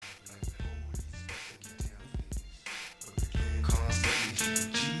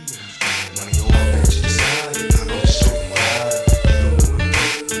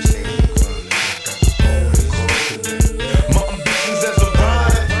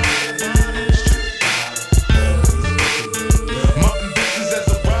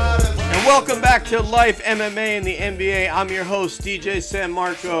Welcome back to Life MMA and the NBA. I'm your host, DJ San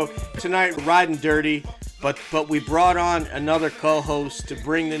Marco. Tonight, riding dirty, but we brought on another co-host to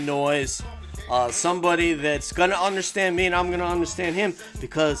bring the noise. Somebody that's going to understand me and I'm going to understand him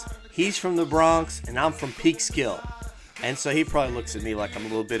because he's from the Bronx and I'm from Peekskill. And so he probably looks at me like I'm a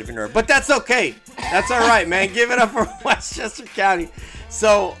little bit of a nerd. But that's okay. That's all right, man. Give it up for Westchester County.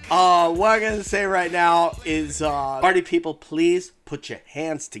 So what I'm going to say right now is, party people, please put your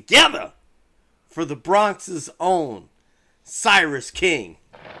hands together for the Bronx's own Cyrus King.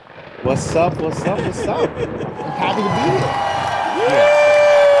 What's up? What's up? What's up? I'm happy to be here.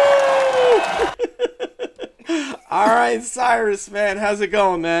 Yeah. All right, Cyrus, man. How's it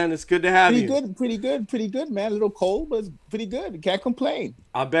going, man? It's good to have you. Pretty good, man. A little cold, but it's pretty good. Can't complain.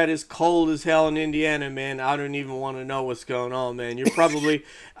 I bet it's cold as hell in Indiana, man. I don't even want to know what's going on, man. You're probably,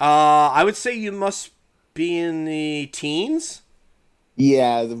 I would say you must be in the teens.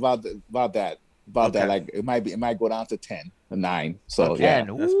 Yeah, about that. Okay. Like it might go down to 10 or 9. So Okay. yeah,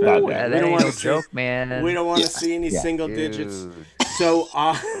 That's bad. That We don't ain't want no to joke, man. We don't want to see any single digits. So,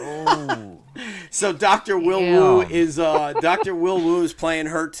 Oh. so Dr. Will Wu is playing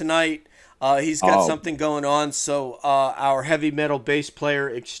hurt tonight. He's got something going on. So our heavy metal bass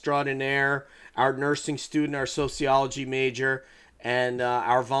player extraordinaire, our nursing student, our sociology major, and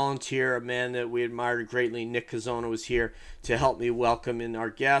our volunteer, a man that we admired greatly, Nick Cazona, was here to help me welcome in our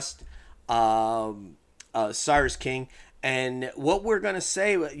guest, Cyrus King. And what we're going to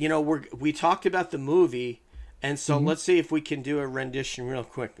say, you know, we talked about the movie, and so let's see if we can do a rendition real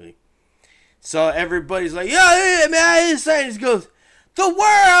quickly. So everybody's like, yeah, man, he's saying, he goes, the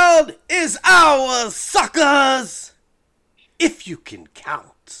world is ours, suckers, if you can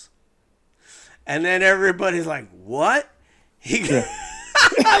count. And then everybody's like, what? I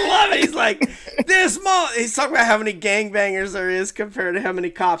love it. He's like, he's talking about how many gangbangers there is compared to how many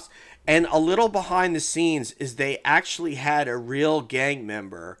cops. And a little behind the scenes is they actually had a real gang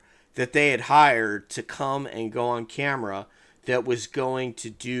member that they had hired to come and go on camera that was going to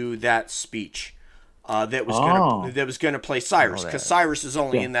do that speech. That was going to play Cyrus, because Cyrus is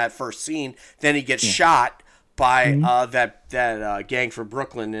only in that first scene. Then he gets shot by that gang from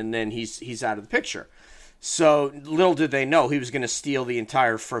Brooklyn, and then he's out of the picture. So little did they know he was going to steal the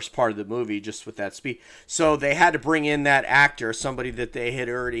entire first part of the movie just with that speech. So they had to bring in that actor, somebody that they had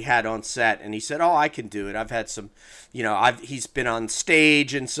already had on set, and he said, "Oh, I can do it. I've had some, you know, he's been on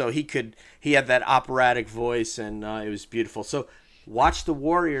stage, and so he had that operatic voice, and it was beautiful." So watch The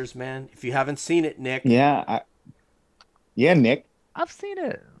Warriors, man. If you haven't seen it, Nick. Yeah, Nick. I've seen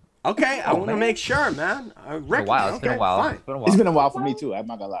it. Okay, I want to make sure, man. It's been a while. Fine. It's been a while for me too. I'm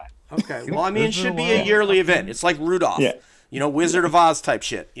not gonna lie. Okay, well, I mean, it should be a yearly event. It's like Rudolph, you know, Wizard of Oz type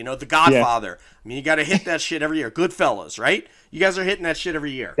shit. You know, The Godfather. I mean, you got to hit that shit every year. Goodfellas, right? You guys are hitting that shit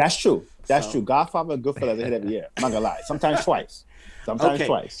every year. That's true. True. Godfather and Goodfellas I hit every year. I'm not gonna lie. Sometimes twice.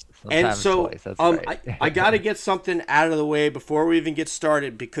 Twice. And so right. I got to get something out of the way before we even get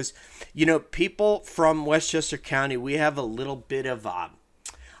started, because, you know, people from Westchester County, we have a little bit of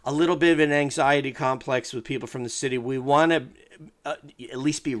an anxiety complex with people from the city. We want to at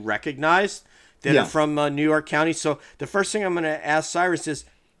least be recognized that are from New York County. So the first thing I'm going to ask Cyrus is,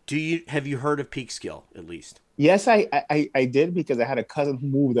 have you heard of Peekskill at least? Yes, I did, because I had a cousin who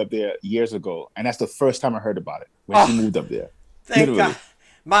moved up there years ago, and that's the first time I heard about it when she moved up there. Thank God.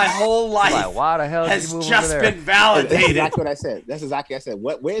 My whole life why the hell has just been validated. That's exactly what I said. That's exactly what I said.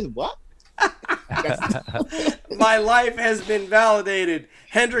 Where's what? My life has been validated.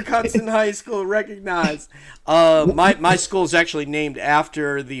 Hendrick Hudson High School recognized. My school is actually named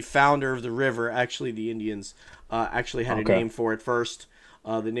after the founder of the river. Actually, the Indians actually had a name for it first,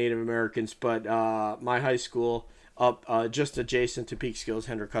 the Native Americans. But my high school up just adjacent to Peekskill is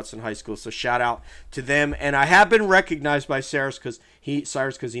Hendrick Hudson High School. So shout out to them. And I have been recognized by Cyrus because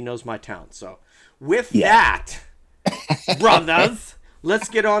he knows my town. So with that, brothers, let's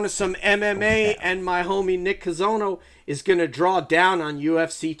get on to some MMA, and my homie Nick Cazona is going to draw down on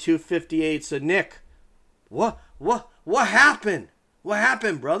UFC 258. So Nick, what happened? What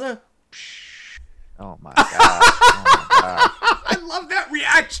happened, brother? Oh my god! Oh my god! I love that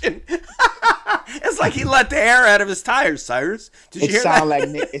reaction. It's like he let the air out of his tires. Cyrus, did you hear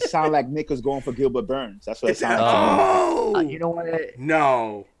that? It sounded like Nick was going for Gilbert Burns. That's what it sounded like. Oh, You know what?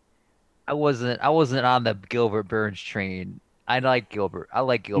 No, I wasn't on the Gilbert Burns train. I like Gilbert. I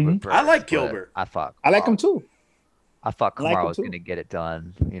like Gilbert Burns. I like Gilbert. I like him too. I thought I like Kamaru him was too. going to get it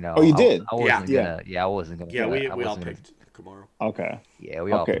done. You know. Oh, you did? I wasn't gonna. Yeah, I wasn't gonna. yeah, we I all wasn't picked Kamaru. Okay. Yeah,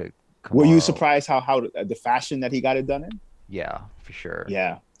 we all picked Kamaru. Were you surprised how the fashion that he got it done in? Yeah, for sure.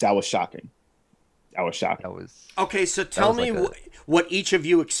 Yeah, that was shocking. I was shocked. That was Okay, so that tell was me like a what each of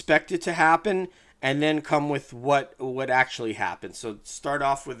you expected to happen, and then come with what actually happened. So start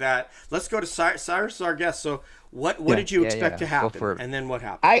off with that. Let's go to Cyrus, our guest. So what Yeah. did you yeah, expect to yeah. Go for happen, it. and then what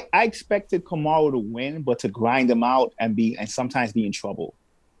happened? I expected Kamaru to win, but to grind him out and sometimes be in trouble.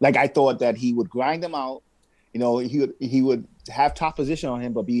 Like I thought that he would grind him out. He would have top position on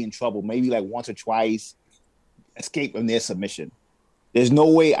him, but be in trouble. Maybe like once or twice, escape from their submission. There's no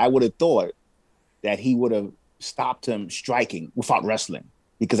way I would have thought that he would have stopped him striking without wrestling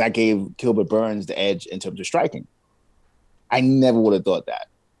because I gave Gilbert Burns the edge in terms of striking. I never would have thought that.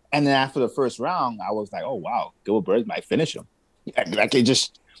 And then after the first round, I was like, oh, wow, Gilbert Burns might finish him. Like it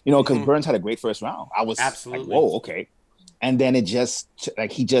just, because Burns had a great first round. I was Absolutely. like, whoa, okay. And then it just,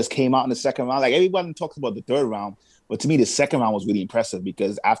 like, he just came out in the second round. Like everyone talks about the third round, but to me, the second round was really impressive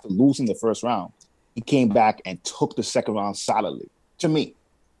because after losing the first round, he came back and took the second round solidly, to me,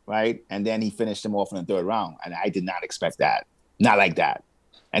 right? And then he finished him off in the third round. And I did not expect that. Not like that.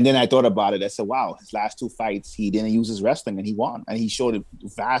 And then I thought about it. I said, wow, his last two fights, he didn't use his wrestling and he won. And he showed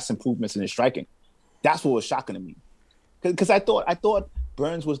vast improvements in his striking. That's what was shocking to me. Because I thought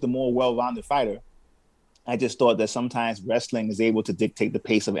Burns was the more well-rounded fighter. I just thought that sometimes wrestling is able to dictate the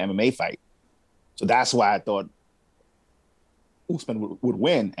pace of an MMA fight. So that's why I thought Usman would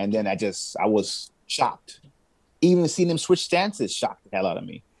win. And then I was shocked. Even seeing him switch stances shocked the hell out of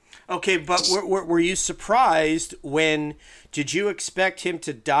me. Okay, but were you surprised when? Did you expect him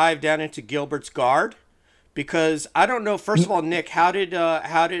to dive down into Gilbert's guard? Because I don't know. First of all, Nick, how did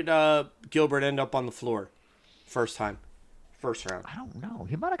Gilbert end up on the floor first round? I don't know.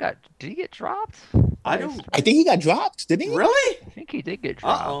 He might have got. Did he get dropped? I don't. I think he got dropped, didn't he? Really? I think he did get Uh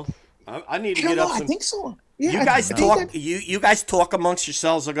dropped. oh. I need to I don't get up know. some. I think so. Yeah, You guys I think talk. You guys talk amongst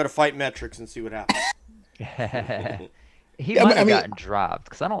yourselves. I'll go to Fight Metrics and see what happens. He Yeah, might but, have I mean, gotten dropped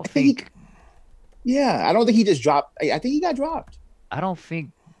because I don't I think think. I don't think he just dropped. I think he got dropped. I don't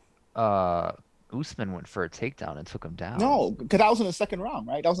think Usman went for a takedown and took him down. No, because that was in the second round,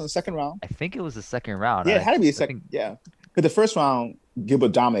 right? That was in the second round. I think it was the second round. Yeah, it had to be the I second. think Yeah, because the first round,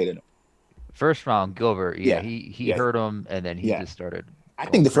 Gilbert dominated him. first round, Gilbert. Yeah, Yeah, he yeah, hurt him, and then he yeah. just started. I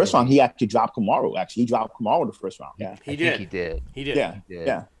going think the first round crazy. he actually dropped Kamaru. Actually, he dropped Kamaru the first round. Yeah, He I did. think he did. He did. yeah, He did.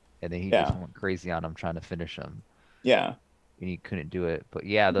 yeah, And then he yeah, just went crazy on him trying to finish him, yeah. and he couldn't do it. But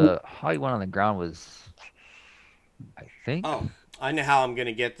yeah, the how he went on the ground was, I think. Oh, I know how I'm going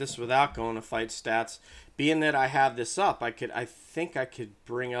to get this without going to Fight Stats. Being that I have this up, I think I could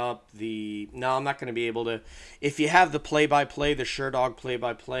bring up the. No, I'm not going to be able to. If you have the play-by-play, the Sherdog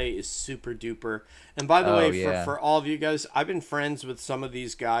play-by-play is super duper. And by the Oh way, yeah. for all of you guys, I've been friends with some of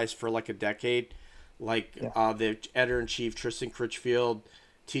these guys for like a decade. Like the editor-in-chief, Tristan Critchfield,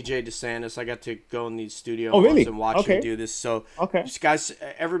 TJ DeSantis. I got to go in these studio Oh, months really? and watch Okay. him do this. So, Okay. just guys,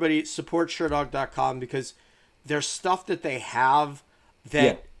 everybody support Sherdog.com because there's stuff that they have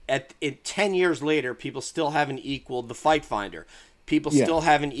that at 10 years later, people still haven't equaled the Fight Finder. People Yeah. still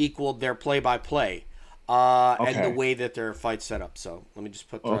haven't equaled their play-by-play and the Okay. way that their fight set up. So let me just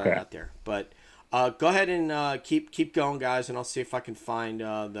put that Okay. out there. But go ahead and keep going, guys, and I'll see if I can find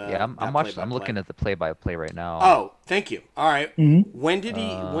the. Yeah, I'm that watching. I'm play-by-play. looking at the play-by-play right now. Oh, thank you. All right. Mhm. When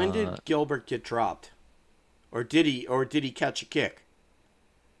did Gilbert get dropped, or did he catch a kick?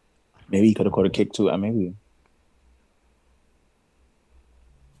 Maybe he could have caught a kick too. Maybe.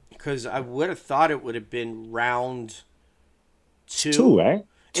 Because I would have thought it would have been round two. Two, right?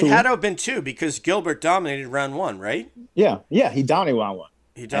 It had to have been two because Gilbert dominated round one, right? Yeah, he dominated round one,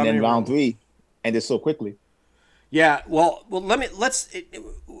 He and dominated then round three ended so quickly. Yeah. Well.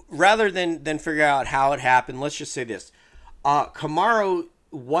 Rather than figure out how it happened, let's just say this: Kamaru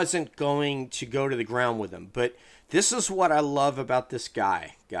wasn't going to go to the ground with him, but this is what I love about this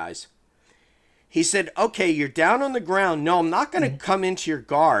guy, guys. He said, okay, you're down on the ground. No, I'm not going to come into your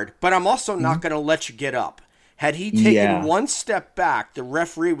guard, but I'm also not going to let you get up. Had he taken Yeah. one step back, the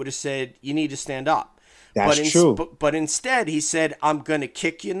referee would have said, you need to stand up. That's true. But instead, he said, I'm going to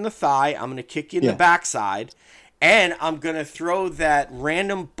kick you in the thigh. I'm going to kick you in Yeah. the backside. And I'm going to throw that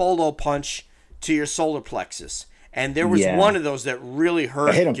random bolo punch to your solar plexus. And there was Yeah. one of those that really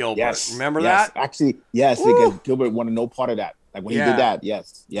hurt Hit him. Gilbert. Yes. Remember Yes. that? Actually, yes, Woo. because Gilbert wanted no part of that. Like when he Yeah. did that,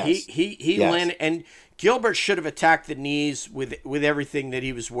 yes. He Yes. landed, and Gilbert should have attacked the knees with everything that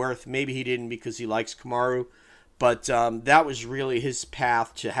he was worth. Maybe he didn't because he likes Kamaru, but that was really his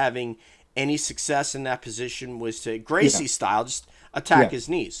path to having any success in that position was to Gracie style, just attack Yeah. his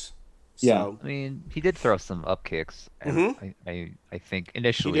knees. Yeah. So, I mean, he did throw some up kicks. I think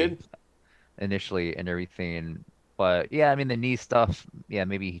initially, did? and everything. But yeah, I mean the knee stuff. Yeah,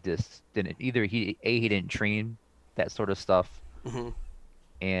 maybe he just didn't. Either he didn't train that sort of stuff,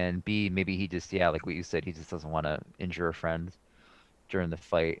 and B, maybe he just, yeah, like what you said, he just doesn't want to injure a friend during the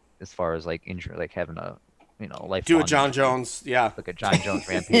fight, as far as like injury, like having a, Do a lifelong John injury, Jones. Yeah. like a John Jones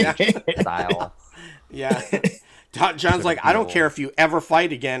Yeah. Rampage style. Yeah. John's like, I don't care if you ever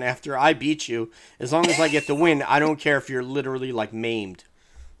fight again after I beat you. As long as I get the win, I don't care if you're literally like maimed.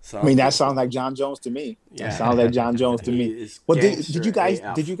 So I mean, that sounds like John Jones to me. Yeah. That sounds like John Jones to He me. is Well, did gangster you guys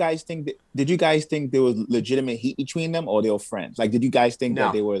AF. did you guys think there was legitimate heat between them, or they were friends? Like, did you guys think No.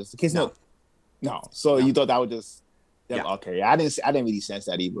 that they were? Because No. no. So No. you thought that was just them? Yeah. Okay, I didn't really sense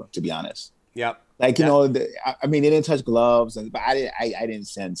that either, to be honest. Yep. Like, you Yeah. know, I mean, they didn't touch gloves, but I didn't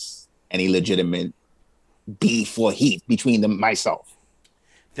sense any legitimate beef or heat between them myself.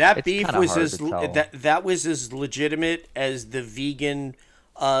 That It's beef kinda was hard as to tell. that was as legitimate as the vegan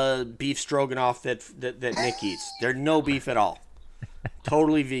beef stroganoff that Nick eats. There's no beef at all.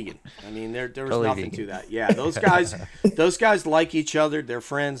 Totally vegan. I mean, there was Totally nothing vegan. to that. Yeah, those guys like each other. They're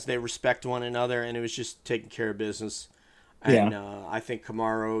friends. They respect one another, and it was just taking care of business. And I think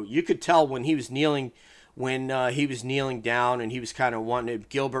Kamaru, you could tell when he was kneeling down and he was kind of wanting to,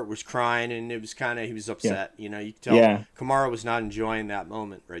 Gilbert was crying and it was kind of, he was upset. You could tell Kamaru was not enjoying that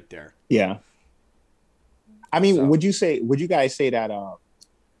moment right there. Yeah. I mean, So- would you guys say that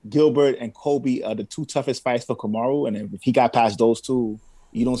Gilbert and Kobe are the two toughest fights for Kamaru? And if he got past those two,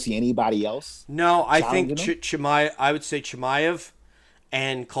 you don't see anybody else? No, I think challenging Chimaev, I would say Chimaev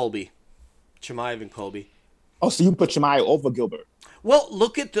and Colby. Chimaev and Colby. Oh, so you put Chimaev over Gilbert? Well,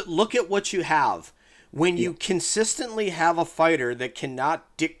 look at what you have. When you consistently have a fighter that cannot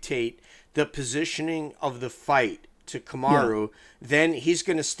dictate the positioning of the fight to Kamaru, then he's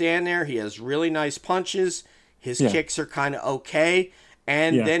going to stand there. He has really nice punches. His kicks are kind of okay,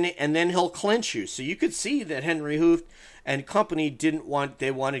 and then he'll clinch you. So you could see that Henry Hooft and company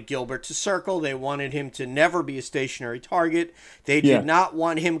they wanted Gilbert to circle. They wanted him to never be a stationary target. They did not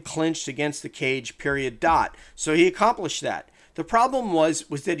want him clinched against the cage, period, dot. So he accomplished that. The problem was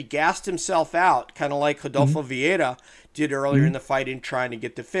that he gassed himself out, kind of like Rodolfo Vieira did earlier in the fight in trying to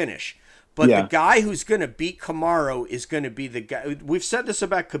get the finish. But the guy who's going to beat Kamaru is going to be the guy. We've said this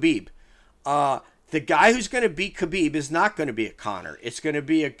about Khabib. The guy who's going to beat Khabib is not going to be a Conor. It's going to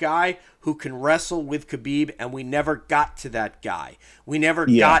be a guy who can wrestle with Khabib, and we never got to that guy. We never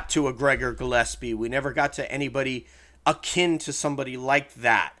got to a Gregor Gillespie. We never got to anybody akin to somebody like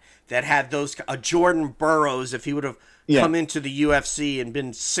that had those. A Jordan Burroughs, if he would have come into the UFC and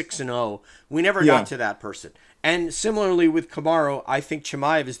been 6-0. We never got to that person. And similarly with Kamaru, I think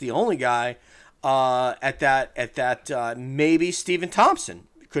Chimaev is the only guy at that maybe Stephen Thompson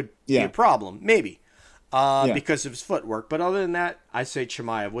could be a problem, maybe, because of his footwork. But other than that, I say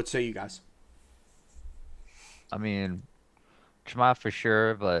Chimaev. What say you guys? I mean, Chimaev for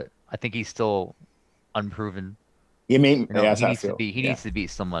sure, but I think he's still unproven. You mean He that's how I needs to feel. be. He needs to be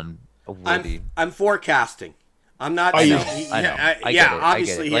someone worthy. I'm forecasting. I'm not. I know. I know. I get it.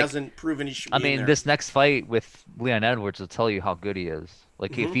 Obviously he Like, hasn't proven he should be I in mean, there. this next fight with Leon Edwards will tell you how good he is.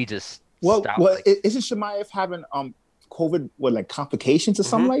 Like if he just Well, stopped, isn't Chimaev having COVID with like complications or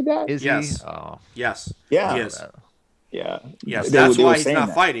something like that? is Yes. he? Oh, Yes. Yeah. He is. Yeah. Yes. They That's were why he's saying not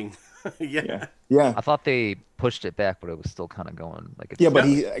that. fighting. Yeah. Yeah. I thought they pushed it back, but it was still kind of going like. It's Yeah, but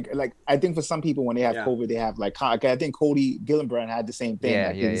he like I think for some people when they have Yeah. COVID, they have like I think Cody Gillenbrand had the same thing. Yeah,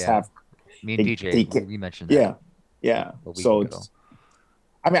 like, yeah, they just yeah. have Me and they- DJ, they- we mentioned that. yeah. A week So ago.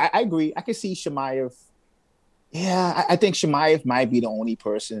 I mean, I agree. I can see Chimaev. Yeah, I think Chimaev might be the only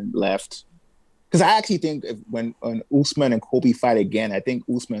person left. Because I actually think when Usman and Kobe fight again, I think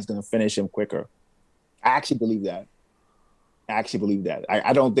Usman's going to finish him quicker. I actually believe that.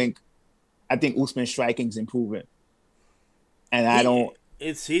 I don't think. I think Usman's striking's improving, and I don't.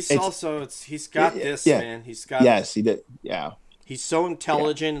 He's it's- got this, yeah. man. He's got. Yes, he did. Yeah, He's so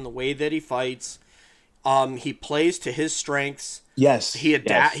intelligent in the way that he fights. He plays to his strengths. yes. He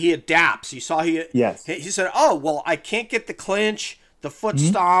adapts. You saw Yes. he said, "Oh, well, I can't get the clinch, the foot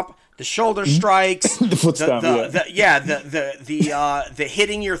stomp, the shoulder strikes, The foot stomp, the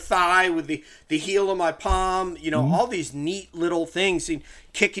hitting your thigh with the heel of my palm, all these neat little things, and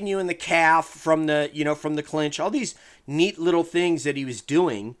kicking you in the calf from the clinch, all these neat little things that he was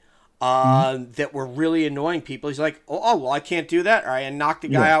doing that were really annoying people. He's like, oh well, I can't do that. Or I knocked the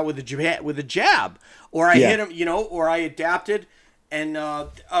guy out with a jab, or I hit him, or I adapted. And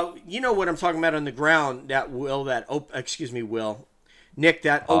you know what I'm talking about on the ground? Nick,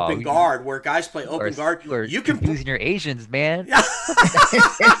 that open guard where guys play open guard. You can using your Asians, man.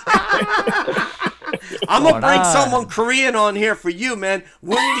 I'm gonna bring someone Korean on here for you, man.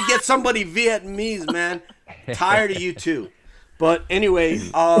 We need to get somebody Vietnamese, man. Tired of you too. But anyway,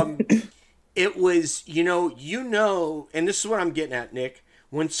 it was and this is what I'm getting at, Nick.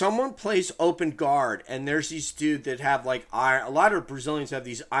 when someone plays open guard and there's these dudes that have like iron, a lot of Brazilians have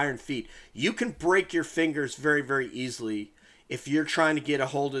these iron feet. You can break your fingers very, very easily if you're trying to get a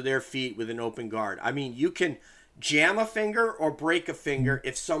hold of their feet with an open guard. I mean, you can jam a finger or break a finger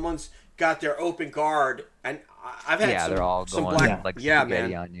if someone's got their open guard. And I've had they're all some going black, like yeah,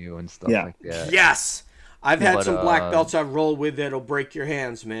 spaghetti man. on you and stuff Yeah. like that. Yes. I've had But, some black belts I've rolled with that'll break your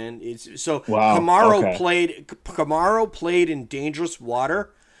hands, man. It's so Wow, Kamaru played in dangerous water.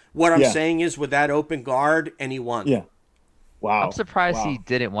 What I'm Yeah. saying is with that open guard, and he won. Yeah. Wow. I'm surprised Wow. he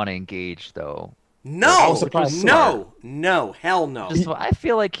didn't want to engage though. I No, was surprised. no, hell no. Just I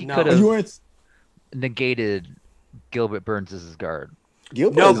feel like he No. could You have weren't. negated Gilbert Burns' guard.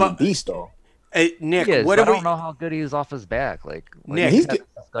 Gilbert No, is a but- beast, though. Hey, Nick, He is, what but do I we? don't know how good he is off his back. Nick, he's we had good. this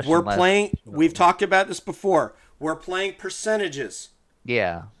discussion We're last- playing. We've talked about this before. We're playing percentages.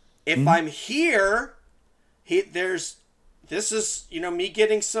 Yeah. If I'm here, this is me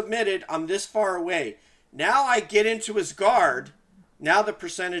getting submitted. I'm this far away. Now I get into his guard. Now the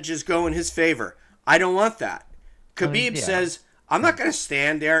percentages go in his favor. I don't want that. Khabib yeah. says, I'm not going to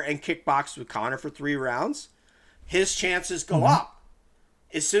stand there and kickbox with Conor for 3 rounds. His chances go up.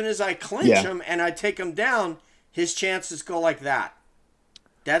 As soon as I clinch Yeah. him and I take him down, his chances go like that.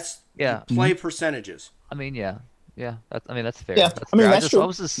 That's Yeah. play percentages. I mean, yeah. Yeah. That's fair. Yeah, That's I mean, fair. that's true. I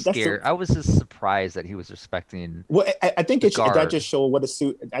was just That's true. scared. I was just surprised that he was respecting. Well, I think that guard. just showed what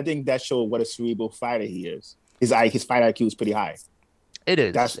I think that showed what a cerebral fighter he is. His fight IQ is pretty high. It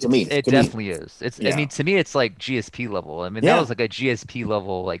is. That's to me. It to me. definitely is. It's. I Yeah. mean, to me, it's like GSP level. I mean, Yeah. that was like a GSP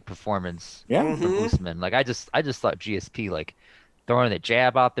level like performance Yeah. for Usman. Like I just thought GSP like throwing the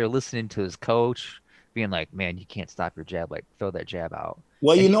jab out there, listening to his coach, being like, "Man, you can't stop your jab. Like throw that jab out."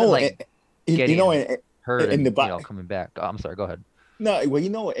 Well, And you even, know, like, getting hurt in and the bo- coming back. Oh, I'm sorry. Go ahead. no, well,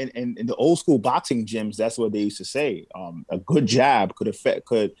 in the old school boxing gyms, that's what they used to say. A good jab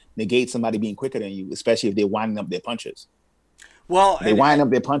could negate somebody being quicker than you, especially if they're winding up their punches. Well, They wind up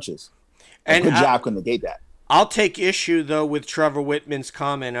their punches. A and good I- jab could negate that. I'll take issue though with Trevor Whitman's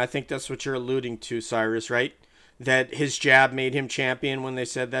comment. I think that's what you're alluding to, Cyrus, right? That his jab made him champion when they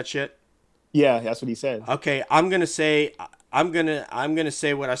said that shit. Yeah, that's what he said. Okay, I'm gonna say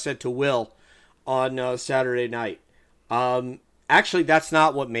what I said to Will on Saturday night. Actually, that's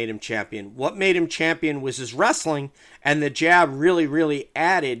not what made him champion. What made him champion was his wrestling, and the jab really, really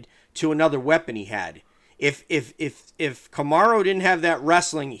added to another weapon he had. If Kamaru didn't have that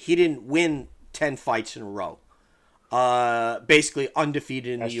wrestling, he didn't win 10 fights in a row. Basically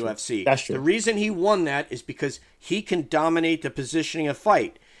undefeated in That's the true. UFC. That's true. The reason he won that is because he can dominate the positioning of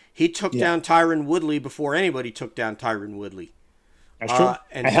fight. He took down Tyron Woodley before anybody took down Tyron Woodley. That's true.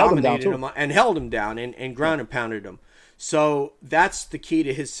 And held him down dominated too. him and held him down and ground and pounded him. So that's the key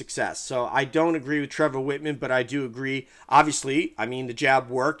to his success. So I don't agree with Trevor Whitman, but I do agree. Obviously, I mean the jab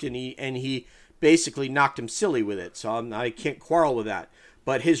worked, and he basically knocked him silly with it. So I can't quarrel with that.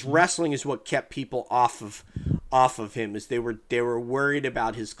 But his wrestling is what kept people off of him, is they were worried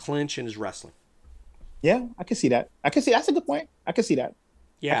about his clinch and his wrestling. Yeah, I can see that. That's a good point. I can see that.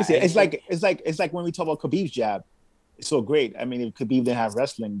 Yeah, I can see it. It's like when we talk about Khabib's jab. It's so great. I mean, if Khabib didn't have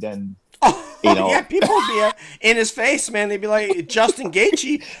wrestling, then you know. yeah, people would be in his face, man. They'd be like, Justin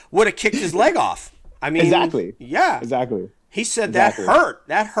Gaethje would have kicked his leg off. I mean, Exactly. Yeah, Exactly. he said Exactly. that hurt.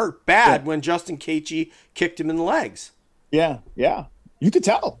 That hurt bad Yeah. when Justin Gaethje kicked him in the legs. Yeah. Yeah. You could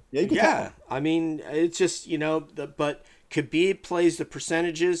tell. Yeah, you could Yeah, tell. I mean, it's just but Khabib plays the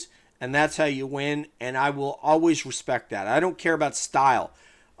percentages, and that's how you win. And I will always respect that. I don't care about style.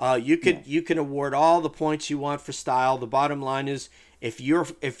 You can award all the points you want for style. The bottom line is, if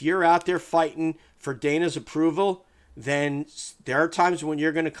you're out there fighting for Dana's approval, then there are times when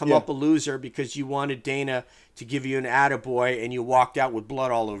you're going to come up a loser because you wanted Dana to give you an attaboy and you walked out with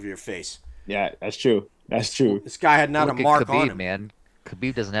blood all over your face. Yeah, that's true. That's true. This guy had not Look a at mark Khabib, on him. man.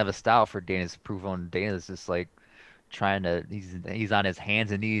 Khabib doesn't have a style for Dana's approval, and Dana's just like trying to. He's on his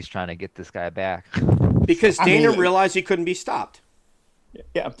hands and knees trying to get this guy back. Because I Dana mean- realized he couldn't be stopped.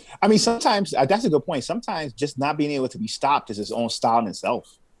 Yeah. I mean, sometimes that's a good point. Sometimes just not being able to be stopped is his own style in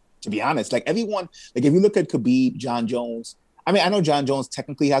itself. To be honest, like everyone, like if you look at Khabib, John Jones. I mean, I know John Jones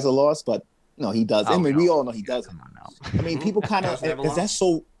technically has a loss, but no, he does. Oh, I mean, no. we all know he doesn't. Come on now. I mean, people kind of Doesn't have a because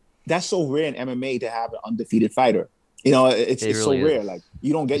loss. that's so rare in MMA to have an undefeated fighter. You know, it's It so really rare. is. Like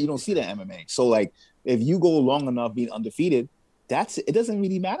you don't see that in MMA. So like if you go long enough being undefeated, it doesn't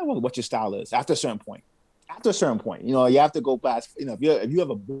really matter what your style is after a certain point. After a certain point, you know, you have to go past. You know, if you have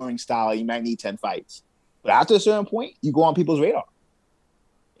a boring style, you might need 10 fights. But after a certain point, you go on people's radar.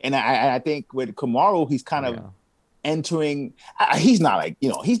 And I think with Kamaru, he's kind of Yeah. entering. He's not like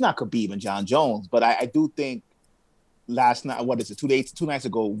he's not Khabib and John Jones, but I do think last night. What is it? 2 nights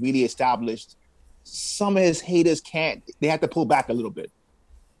ago, really established. Some of his haters can't. They had to pull back a little bit.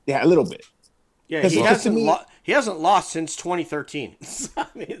 Yeah, a little bit. Yeah, he hasn't lost since 2013. I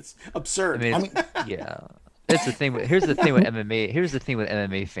mean, it's absurd. I mean, yeah. That's the thing. Here's the thing with MMA. Here's the thing with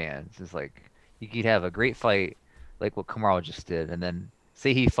MMA fans is like you could have a great fight, like what Kamaru just did, and then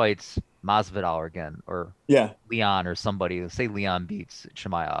say he fights Masvidal again, or Leon or somebody. Say Leon beats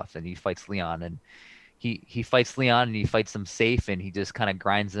Chimaev, and he fights Leon, and he fights Leon, and he fights him safe, and he just kind of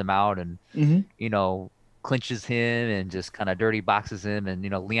grinds him out, and clinches him, and just kind of dirty boxes him, and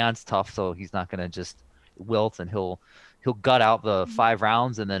Leon's tough, so he's not gonna just wilt, and he'll gut out the 5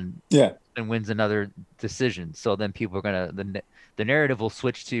 rounds, and then and wins another decision. So then people are gonna the narrative will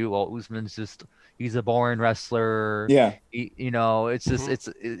switch to, well, Usman's just he's a boring wrestler. Yeah, it's just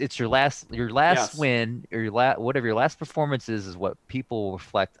it's your last win, or whatever your last performance is what people will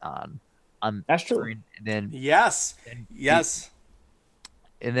reflect on. That's true. And then yes.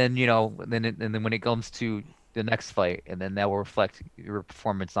 And then then when it comes to the next fight, and then that will reflect your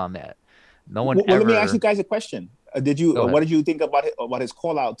performance on that. No one. Let me ask you guys a question. What did you think about his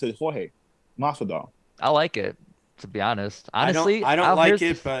call out to Jorge Masvidal? I like it, to be honest. Honestly, I don't like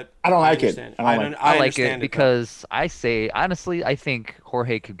it, but I don't like it. I like it because I think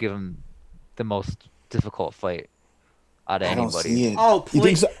Jorge could give him the most difficult fight out of anybody. Don't see it. Oh,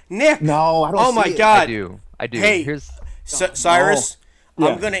 please, Nick. No, I don't. Oh my God, I do. Hey, Cyrus.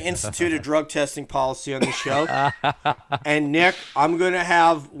 I'm going to institute a drug testing policy on the show. And Nick, I'm going to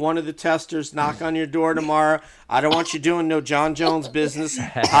have one of the testers knock on your door tomorrow. I don't want you doing no John Jones business,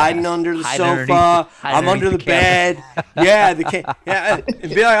 hiding under the sofa. I'm under the bed. And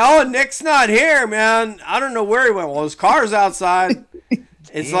be like, oh, Nick's not here, man. I don't know where he went. Well, his car's outside.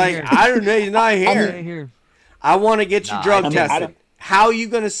 It's like, I don't know. He's not here. I want to get you drug tested. How are you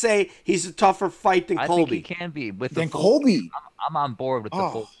going to say he's a tougher fight than Colby? I think he can be. Colby. I'm on board with the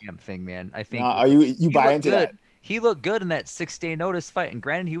full camp thing, man. I think. Are you buy into that? He looked good in that 6-day notice fight, and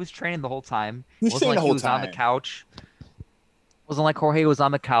granted, he was training the whole time. He was training the whole time. On the couch. Wasn't like Jorge was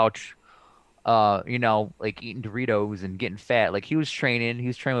on the couch, like eating Doritos and getting fat. Like he was training. He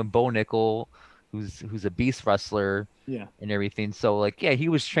was training with Bo Nickel, who's a beast wrestler. Yeah. And everything. So like, yeah, he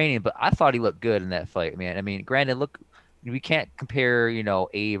was training, but I thought he looked good in that fight, man. I mean, granted, look, we can't compare,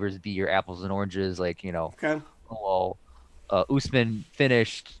 A versus B or apples and oranges. Like, Okay. Well. Usman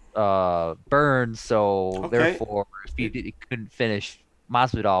finished Burns, so therefore, if he couldn't finish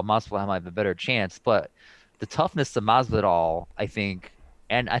Masvidal might have a better chance. But the toughness of Masvidal, I think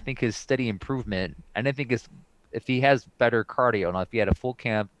his steady improvement, and I think if he has better cardio, now if he had a full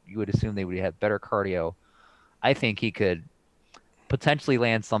camp, you would assume they would have better cardio. I think he could potentially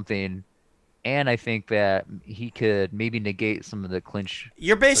land something. And I think that he could maybe negate some of the clinch.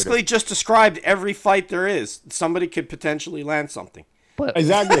 You're basically just described every fight there is. Somebody could potentially land something. But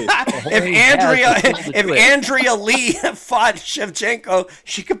exactly. if Andrea Lee fought Shevchenko,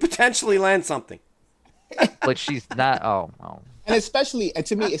 she could potentially land something. But she's not. Oh. And especially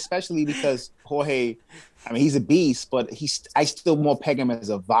because Jorge, I mean, he's a beast, but I still more peg him as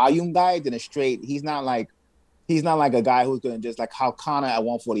a volume guy than a straight. He's not like a guy who's going to just like how Conor at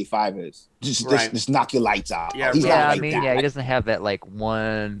 145 is. Just knock your lights out. Yeah, he's not like that. Yeah, he doesn't have that like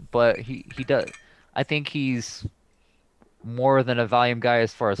one, but he does. I think he's more than a volume guy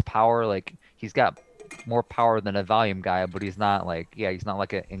as far as power. Like he's got more power than a volume guy, but he's not like he's not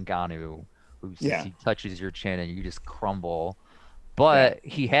like an Ngannou he touches your chin and you just crumble. But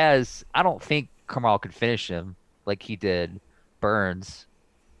he has. I don't think Kamaru could finish him like he did Burns.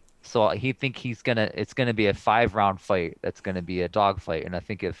 So it's gonna be a 5-round fight. That's gonna be a dog fight. And I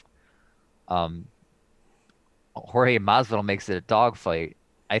think if Jorge Masvidal makes it a dog fight,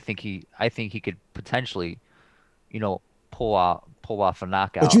 I think he could potentially, pull off a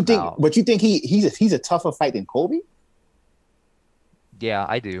knockout. But you think he's a tougher fight than Colby? Yeah,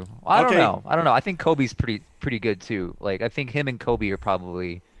 I do. I don't know. I think Kobe's pretty good too. Like I think him and Kobe are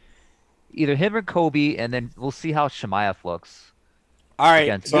probably either him or Kobe, and then we'll see how Chimaev looks. All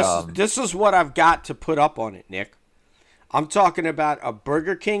right, this is what I've got to put up on it, Nick. I'm talking about a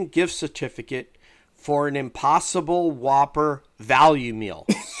Burger King gift certificate for an Impossible Whopper value meal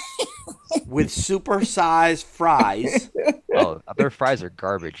with supersized fries. Oh, their fries are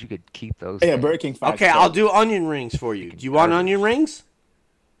garbage. You could keep those. Yeah, Burger King fries. Okay, I'll do onion rings for you. Do you want onion rings?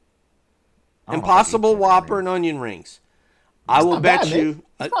 Impossible Whopper and onion rings. I will bet you.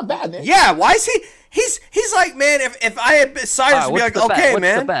 It's not bad, man. Yeah, why is he? He's like, man. If I had Cyrus, would be like, okay,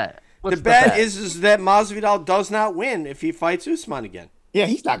 man. The bet is that Masvidal does not win if he fights Usman again. Yeah,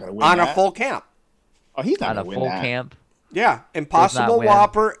 he's not gonna win on a full camp. Oh, he's not on gonna a full camp. Yeah, Impossible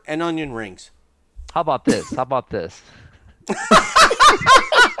Whopper and onion rings. How about this?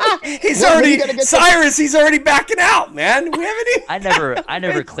 He's Well, then already you gotta get Cyrus. He's already backing out, man. We haven't even. I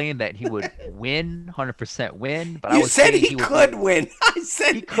never claimed that he would win, 100% win, but I You was said saying he could win. I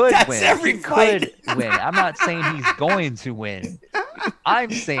said he could that's win. every He fight. could win. I'm not saying he's going to win.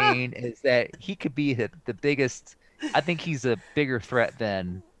 I'm saying is that he could be the biggest. I think he's a bigger threat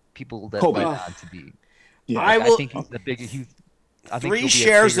than people that Kobe. let on to be. Yeah. I Like, will. I think he's the biggest. I think he'll be a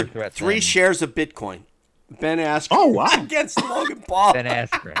shares bigger of threat three than shares of Bitcoin. Ben Askren Oh, wow. against Logan Paul. Ben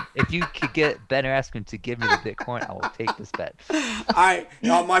Askren. If you could get Ben Askren to give me the Bitcoin, I will take this bet.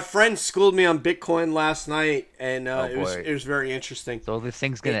 My friend schooled me on Bitcoin last night, and Oh, it was boy. very interesting. So this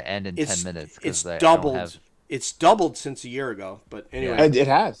thing's gonna end in 10 minutes. 'Cause It's I don't doubled. have- It's doubled since a year ago. But anyway, It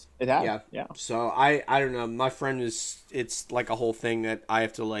has. It has. yeah. Yeah. So I don't know. My friend is. It's like a whole thing that I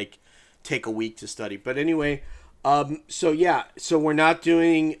have to like take a week to study. But anyway, so yeah. So we're not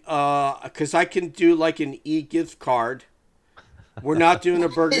doing because I can do like an e-gift card. We're not doing a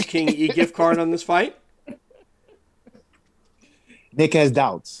Burger King e-gift card on this fight. Nick has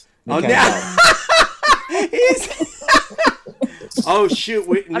doubts. Oh, Nick has now. doubts. Oh shoot!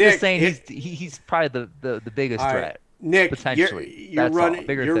 I'm Nick, just saying he's probably the biggest all right. threat. Nick, Potentially. you're That's running. all.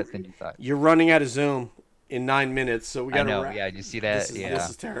 Bigger you're, threat than you thought. you're running out of Zoom in 9 minutes, so we I got to. know. Yeah, did you see that? This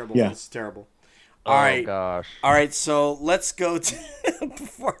is terrible. Yeah. This is terrible. Oh All right. gosh. All right, so let's go to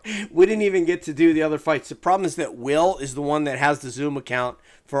before we didn't even get to do the other fights. The problem is that Will is the one that has the Zoom account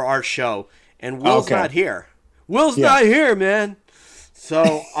for our show, and Will's Okay. not here. Will's Yeah. not here, man.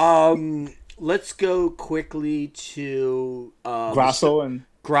 So let's go quickly to Grasso and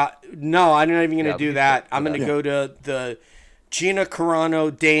No, I'm not even going to Yeah, do we that. should I'm do going to that. go to the Gina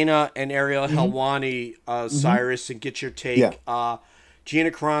Carano, Dana, and Ariel Helwani, Cyrus, and get your take. Yeah.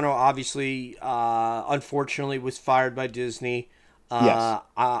 Gina Carano obviously, unfortunately, was fired by Disney. Yes.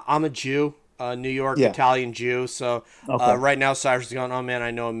 I'm a Jew, New York Yeah. Italian Jew. So Okay. right now, Cyrus is going, oh man, I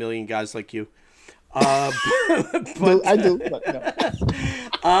know a million guys like you. I do. But,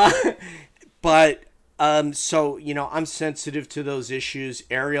 no. But so I'm sensitive to those issues.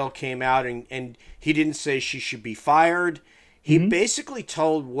 Ariel came out and he didn't say she should be fired. He basically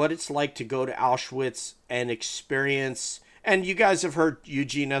told what it's like to go to Auschwitz and experience. And you guys have heard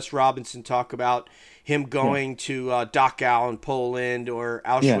Eugene S. Robinson talk about him going to Dachau in Poland or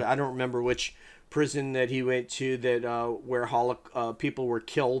Auschwitz. Yeah. I don't remember which prison that he went to that where people were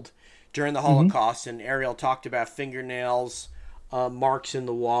killed during the Holocaust. And Ariel talked about fingernails. Marks in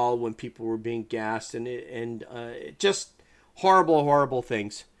the wall when people were being gassed, and just horrible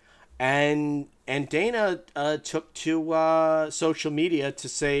things. And Dana took to social media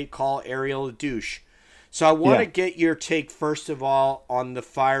to call Ariel a douche. So I want to get your take first of all on the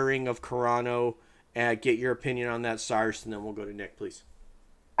firing of Carano. Get your opinion on that, Cyrus, and then we'll go to Nick, please.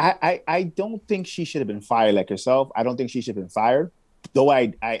 I don't think she should have been fired like herself. I don't think she should have been fired, though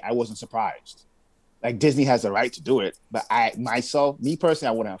I wasn't surprised. Like Disney has the right to do it, but me personally,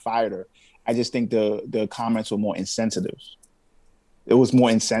 I wouldn't have fired her. I just think the comments were more insensitive. It was more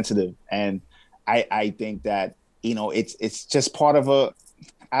insensitive, and I think that it's just part of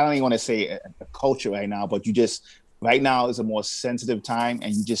I don't even want to say a culture right now, but right now is a more sensitive time,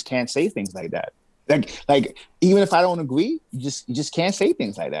 and you just can't say things like that. Like even if I don't agree, you just can't say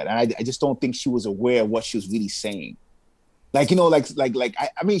things like that. And I just don't think she was aware of what she was really saying. I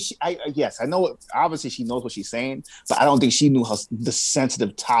mean, yes, I know. Obviously, she knows what she's saying, but I don't think she knew the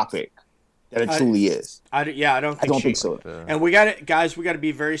sensitive topic that it truly is. I don't think so. And we got it, guys. We got to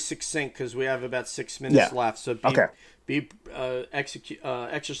be very succinct because we have about 6 minutes left. So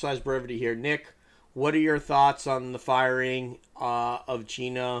exercise brevity here. Nick, what are your thoughts on the firing of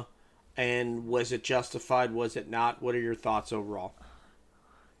Gina? And was it justified? Was it not? What are your thoughts overall?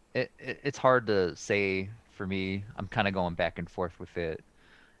 It's hard to say for me. I'm kind of going back and forth with it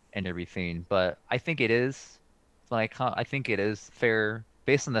and everything, but I think it is. I think it is fair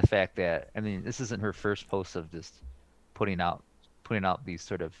based on the fact that this isn't her first post of just putting out these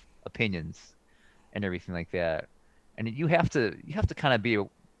sort of opinions and everything like that. And you have to kind of be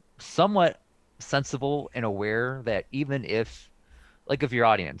somewhat sensible and aware that even if your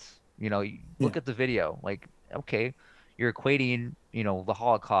audience, you look at the video, okay, you're equating, the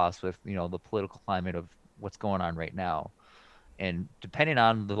Holocaust with, the political climate of what's going on right now. And depending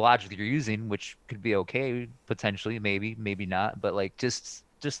on the logic you're using, which could be okay, potentially, maybe not, but just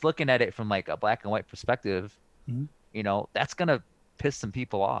looking at it from a black and white perspective, that's going to piss some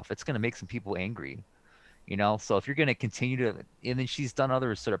people off. It's going to make some people angry, So if you're going to continue to, and then she's done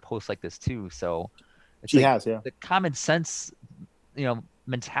other sort of posts like this too. So it's has, yeah. The common sense,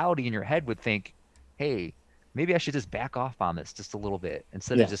 mentality in your head would think, hey, maybe I should just back off on this just a little bit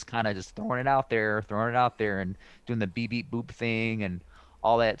instead Yeah. of just kind of just throwing it out there and doing the beep beep boop thing and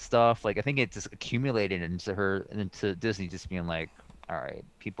all that stuff. Like I think it just accumulated into her and into Disney just being like, all right,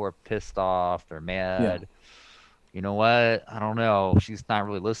 people are pissed off, they're Yeah. mad. You know what? I don't know. She's not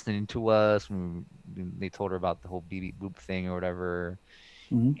really listening to us. When they told her about the whole beep beep boop thing or whatever.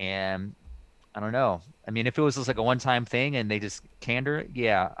 Hmm. And I don't know. I mean, if it was just like a one-time thing and they just canned her,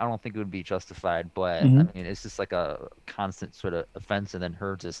 yeah, I don't think it would be justified. But I Hmm. mean, it's just like a constant sort of offense, and then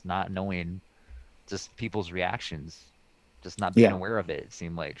her just not knowing just people's reactions, just not being Yeah. aware of it. It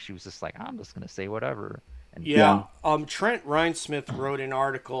seemed like she was just like, I'm just gonna say whatever. And Yeah. Yeah. Trent Reinsmith wrote an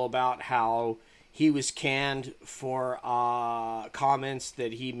article about how he was canned for comments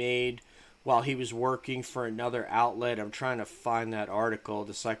that he made while he was working for another outlet. I'm trying to find that article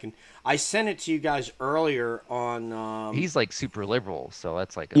the second. I sent it to you guys earlier on. he's like super liberal, so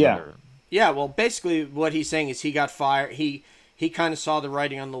that's like Yeah. another. Yeah, well, basically what he's saying is he got fired. He kind of saw the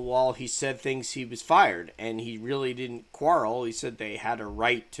writing on the wall. He said things, he was fired, and he really didn't quarrel. He said they had a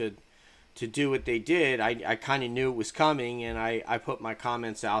right to do what they did. I kind of knew it was coming, and I put my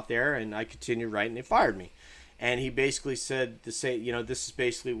comments out there, and I continued writing. They fired me, and he basically said to say, this is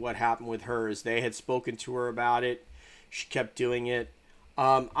basically what happened with her. Is they had spoken to her about it, she kept doing it.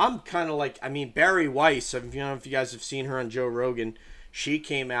 I'm kind of like, I mean, Barry Weiss. If you guys have seen her on Joe Rogan, she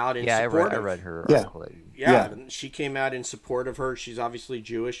came out in Yeah, support I of. read her Yeah. article. Yeah, she came out in support of her. She's obviously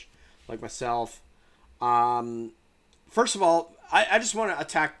Jewish, like myself. First of all, I just want to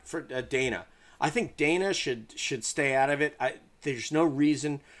attack for Dana. I think Dana should stay out of it. There's no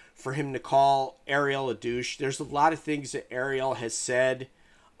reason for him to call Ariel a douche. There's a lot of things that Ariel has said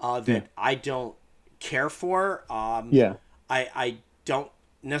that I don't care for. Yeah. I don't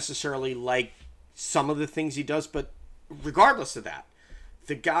necessarily like some of the things he does, but regardless of that,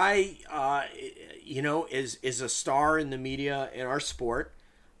 the guy, is a star in the media in our sport,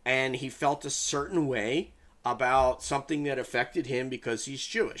 and he felt a certain way about something that affected him because he's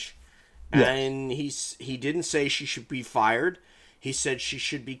Jewish. Yes. And he didn't say she should be fired. He said she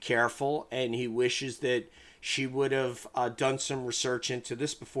should be careful, and he wishes that she would have done some research into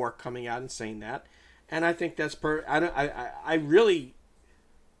this before coming out and saying that. And I think that's I really,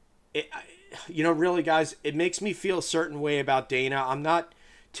 really, guys, it makes me feel a certain way about Dana. I'm not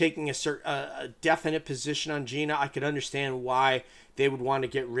taking a definite position on Gina. I could understand why they would want to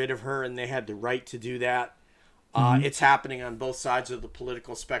get rid of her, and they had the right to do that. It's happening on both sides of the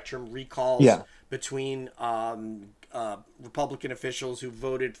political spectrum. Recalls between Republican officials who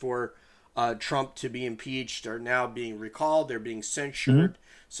voted for Trump to be impeached are now being recalled. They're being censured.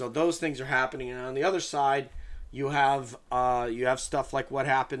 So those things are happening. And on the other side, you have stuff like what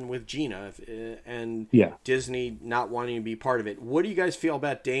happened with Gina and Disney not wanting to be part of it. What do you guys feel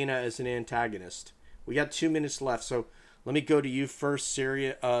about Dana as an antagonist? We got 2 minutes left, so let me go to you first,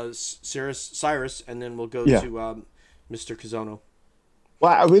 Cyrus, and then we'll go to Mr. Kazono.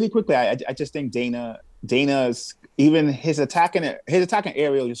 Well, really quickly, I just think Dana's even his attacking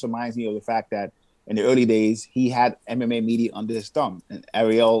Ariel just reminds me of the fact that in the early days he had MMA media under his thumb, and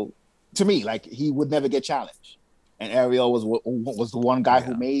Ariel, to me, like he would never get challenged, and Ariel was the one guy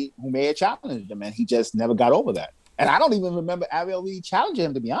who may have challenged him, and he just never got over that. And I don't even remember Ariel really challenging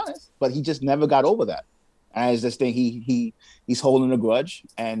him, to be honest, but he just never got over that. And I just think he's holding a grudge,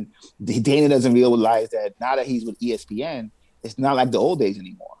 and Dana doesn't realize that now that he's with ESPN, it's not like the old days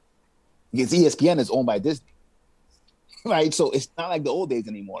anymore. Because ESPN is owned by Disney, right? So it's not like the old days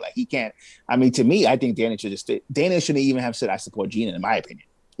anymore. Like he can't. I mean, to me, I think Dana should just stay. Dana shouldn't even have said I support Gina, in my opinion.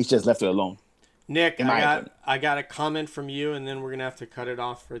 He's just left it alone. Nick, I got a comment from you, and then we're gonna have to cut it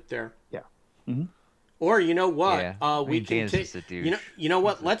off right there. Yeah. Mm-hmm. Or you know what? Yeah. We can take. You know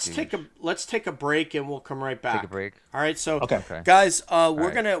what? Let's take a break, and we'll come right back. Take a break. All right. So, Okay. guys,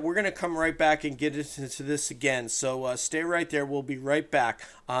 we're gonna come right back and get into this again. So stay right there. We'll be right back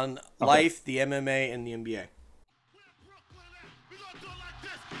on Life, the MMA, and the NBA.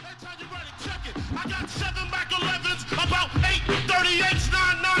 I got 7 Mac 11s, about 8 38s,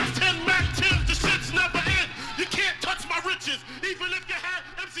 9 9s, 10 Mac 10s. The shit's never end. You can't touch my riches, even if you had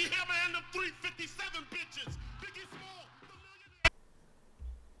MC Hammer and them 357 bitches. Biggie Small, the millionaire.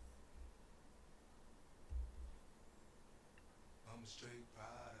 I'm a straight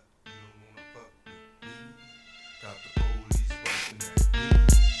rider, you don't wanna fuck with me. Got the police busting at me,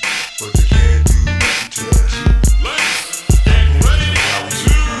 but they can't do nothing to us. Let's get ready to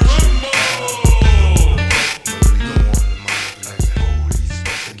rumble.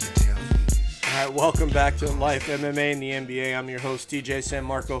 All right, welcome back to Life, MMA, and the NBA. I'm your host, DJ San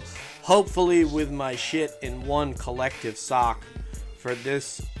Marco. Hopefully with my shit in one collective sock for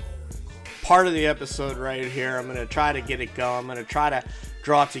this part of the episode right here. I'm going to try to get it going. I'm going to try to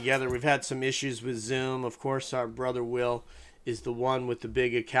draw it together. We've had some issues with Zoom. Of course, our brother Will is the one with the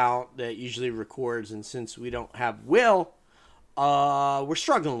big account that usually records. And since we don't have Will, we're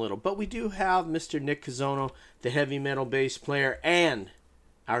struggling a little. But we do have Mr. Nick Kazono, the heavy metal bass player, and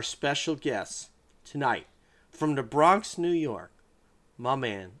our special guest tonight from the Bronx, New York, my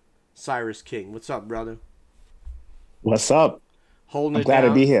man, Cyrus King. What's up, brother? What's up? Holding I'm it glad down.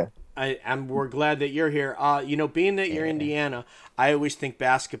 to be here. We're glad that you're here. Being that you're Indiana, I always think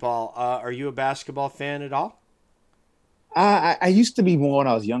basketball. Are you a basketball fan at all? I used to be more when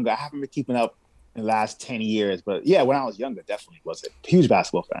I was younger. I haven't been keeping up in the last 10 years, but yeah, when I was younger, definitely was a huge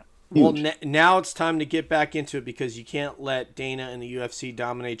basketball fan. Huge. Well, now it's time to get back into it because you can't let Dana and the UFC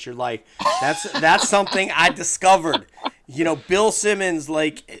dominate your life. That's something I discovered. Bill Simmons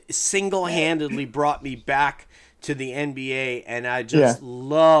single-handedly brought me back to the NBA, and I just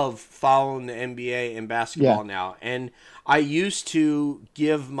love following the NBA and basketball now. And I used to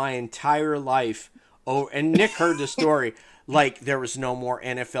give my entire life and Nick heard the story. There was no more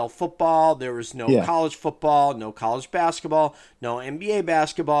NFL football, there was no college football, no college basketball, no NBA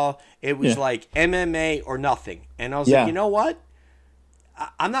basketball. It was like MMA or nothing. And I was like, you know what?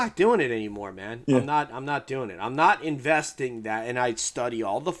 I'm not doing it anymore, man. I'm not doing it. I'm not investing that. And I'd study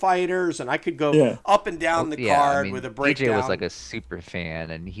all the fighters, and I could go up and down the card with a breakdown. DJ was like a super fan,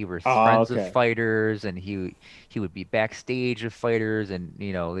 and he was friends with fighters, and he would be backstage with fighters, and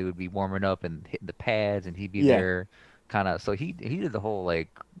they would be warming up and hitting the pads, and he'd be there, kind of. So he did the whole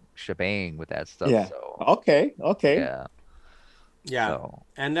shebang with that stuff. Yeah. So, okay. Yeah, so.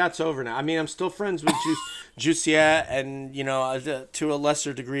 And that's over now. I mean, I'm still friends with Jussier and, to a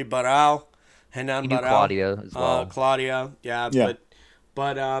lesser degree, Barao, Henan Barao. Claudia as well. Claudia,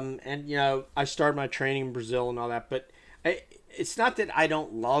 but I started my training in Brazil and all that. But it's not that I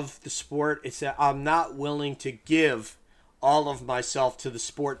don't love the sport. It's that I'm not willing to give all of myself to the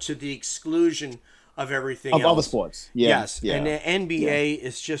sport to the exclusion of everything else. Of other sports. Yes. And the NBA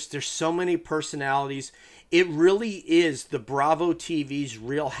is just, there's so many personalities. It really is the Bravo TV's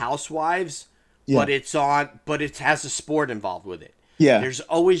Real Housewives, but it has a sport involved with it. Yeah. There's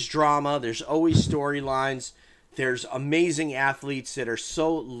always drama. There's always storylines. There's amazing athletes that are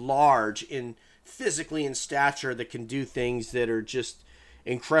so large physically in stature that can do things that are just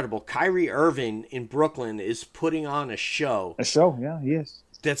incredible. Kyrie Irving in Brooklyn is putting on a show. A show, he is.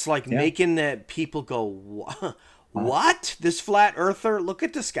 That's making that people go, what? This flat earther? Look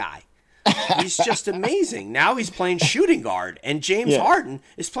at this guy. He's just amazing. Now he's playing shooting guard, and James Harden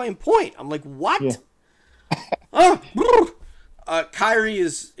is playing point. I'm like, what? Kyrie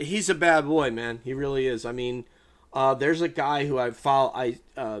he's a bad boy, man. He really is. I mean, there's a guy who I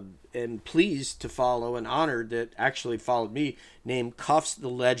am pleased to follow and honored that actually followed me, named Cuffs the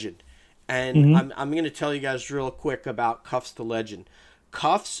Legend. And I'm going to tell you guys real quick about Cuffs the Legend.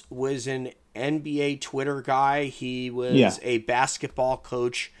 Cuffs was an NBA Twitter guy. He was a basketball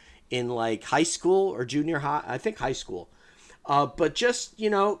coach in high school or junior high, I think high school. But just,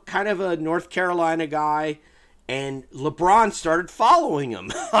 kind of a North Carolina guy. And LeBron started following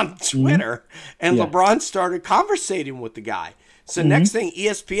him on Twitter. And LeBron started conversating with the guy. So next thing,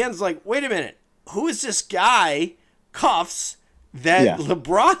 ESPN's like, wait a minute, who is this guy, Cuffs, that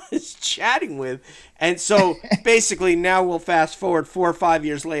LeBron is chatting with? And so basically now we'll fast forward 4 or 5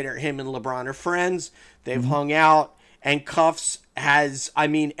 years later, him and LeBron are friends. They've hung out. And Cuffs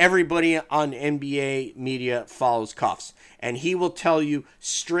everybody on NBA media follows Cuffs. And he will tell you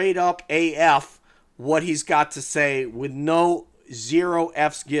straight up AF what he's got to say with zero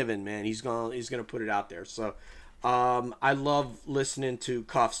F's given, man. He's gonna put it out there. So I love listening to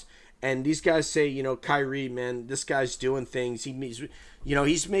Cuffs. And these guys say, Kyrie, man, this guy's doing things.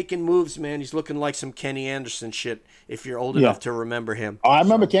 He's making moves, man. He's looking like some Kenny Anderson shit, if you're old enough to remember him. Oh, I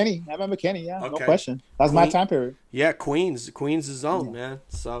remember Kenny. No question. That's my time period. Yeah, Queens is own, man.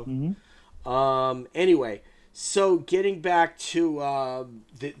 So, anyway, so getting back to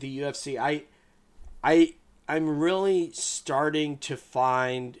the UFC, I'm really starting to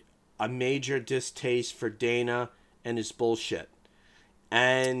find a major distaste for Dana and his bullshit.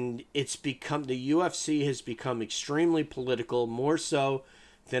 And the UFC has become extremely political, more so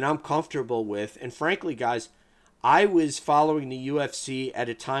than I'm comfortable with. And frankly, guys, I was following the UFC at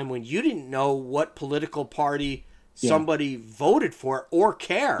a time when you didn't know what political party somebody voted for or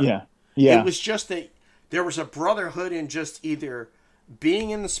care. It was just that there was a brotherhood in just either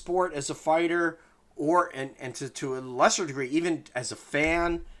being in the sport as a fighter or, and to a lesser degree, even as a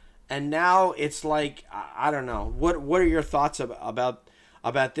fan. And now it's like, I don't know. What are your thoughts about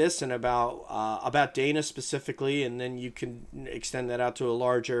about this and about Dana specifically, and then you can extend that out to a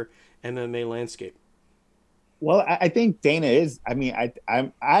larger MMA landscape. Well, I think Dana is. I mean,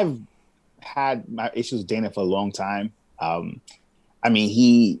 I've had my issues with Dana for a long time. I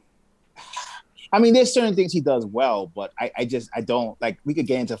mean, there's certain things he does well, but I don't like. We could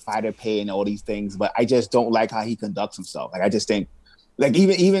get into fighter pay and all these things, but I just don't like how he conducts himself. Like, I just think, like,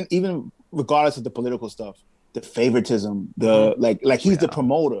 even regardless of the political stuff, the favoritism, the like he's the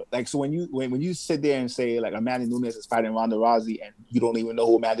promoter. Like, so when you sit there and say like Amanda Nunes is fighting Ronda Rousey and you don't even know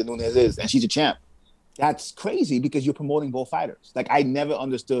who Amanda Nunes is and she's a champ, that's crazy because you're promoting both fighters. Like, I never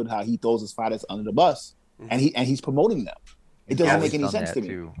understood how he throws his fighters under the bus and he's promoting them. It doesn't make any sense to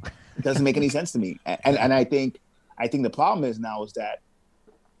me. It doesn't make any sense to me. And I think the problem is now is that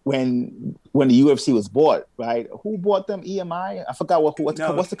when the UFC was bought, right? Who bought them? EMI? I forgot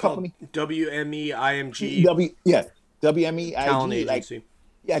what's the company? WME IMG. WME Talent IMG. agency.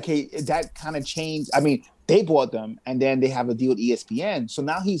 Like, okay, that kind of changed. I mean, they bought them, and then they have a deal with ESPN. So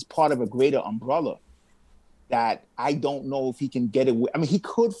now he's part of a greater umbrella that I don't know if he can get away. I mean, he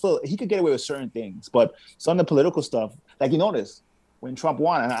could get away with certain things, but some of the political stuff, like, you notice when Trump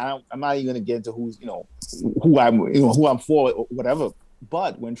won, and I'm not even going to get into who I'm for or whatever.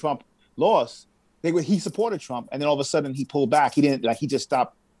 But when Trump lost, he supported Trump, and then all of a sudden he pulled back. He didn't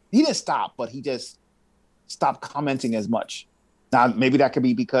stop. He didn't stop, but he just stopped commenting as much. Now, maybe that could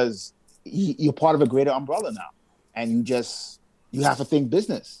be because you're part of a greater umbrella now, and you have to think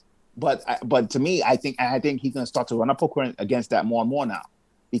business. But to me, I think he's going to start to run up against that more and more now,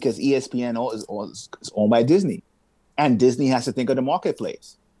 because ESPN is owned by Disney, and Disney has to think of the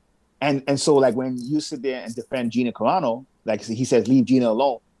marketplace. And so, like, when you sit there and defend Gina Carano, like he says, leave Gina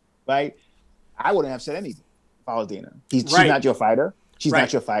alone, right? I wouldn't have said anything if I was Dana. She's not your fighter. She's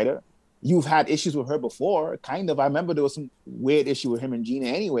not your fighter. You've had issues with her before, kind of. I remember there was some weird issue with him and Gina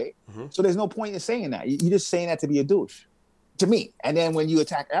anyway. Mm-hmm. So there's no point in saying that. You're just saying that to be a douche, to me. And then when you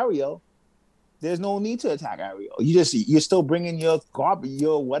attack Ariel, there's no need to attack Ariel. You're still bringing your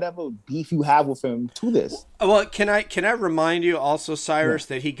whatever beef you have with him to this. Well, can I remind you also, Cyrus,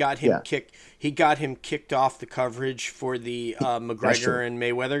 that he got him kicked. He got him kicked off the coverage for the McGregor and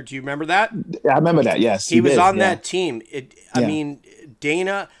Mayweather. Do you remember that? I remember that. Yes, he was on that team. I mean,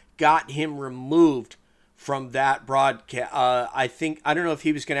 Dana got him removed from that broadcast. I don't know if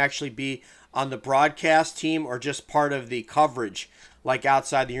he was going to actually be on the broadcast team or just part of the coverage, like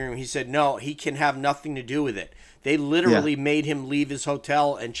outside the room. He said no, he can have nothing to do with it. They literally made him leave his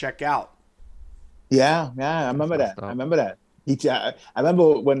hotel and check out. Yeah, I remember that. I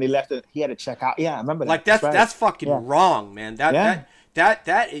remember when they left it, he had to check out. Yeah, I remember that. Like, that's fucking wrong, man.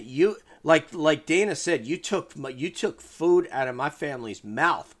 You like Dana said, you took food out of my family's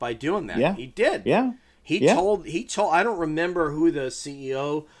mouth by doing that. Yeah. He did. Yeah. He told I don't remember who the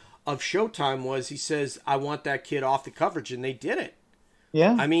CEO of Showtime was. He says, I want that kid off the coverage, and they did it.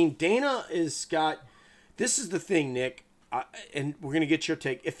 Yeah. I mean, Dana is this is the thing, Nick, and we're going to get your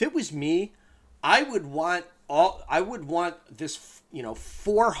take. If it was me, I would want this,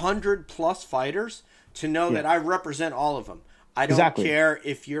 400 plus fighters to know that I represent all of them. I don't care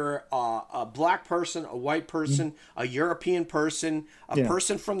if you're a black person, a white person, a European person, a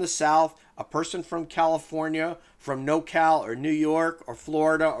person from the South, a person from California, from NoCal or New York or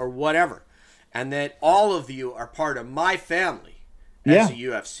Florida or whatever. And that all of you are part of my family as a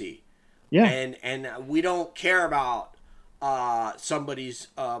UFC. Yeah. And we don't care about somebody's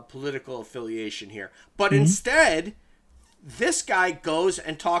political affiliation here. But instead, this guy goes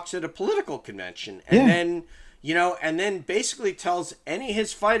and talks at a political convention and then... and then basically tells any of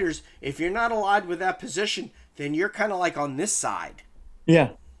his fighters, if you're not aligned with that position, then you're kind of like on this side.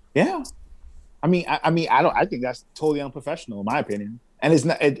 Yeah. Yeah. I think that's totally unprofessional in my opinion. And it's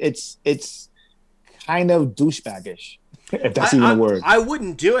not, it's kind of douchebaggish, if that's even a word. I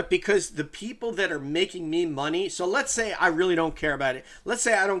wouldn't do it because the people that are making me money. So let's say I really don't care about it. Let's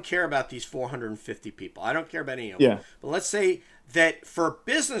say I don't care about these 450 people. I don't care about any of them. Yeah. But let's say that for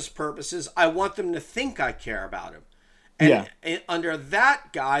business purposes, I want them to think I care about him. And under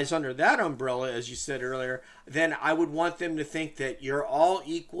that umbrella, as you said earlier, then I would want them to think that you're all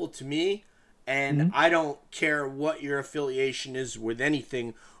equal to me, and I don't care what your affiliation is with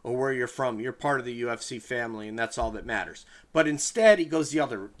anything or where you're from. You're part of the UFC family, and that's all that matters. But instead, he goes the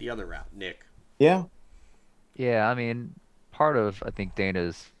other route, Nick. Yeah. Yeah, I mean, part of, I think,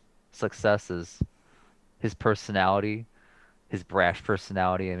 Dana's success is his personality. His brash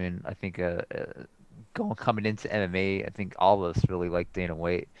personality. I mean, I think coming into MMA, I think all of us really liked Dana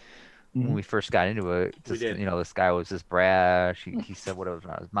White when we first got into it. Just, this guy was just brash. He said whatever was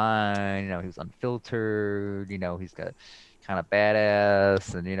on his mind. He was unfiltered. He's got, kind of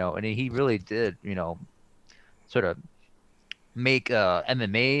badass, and and he really did, sort of make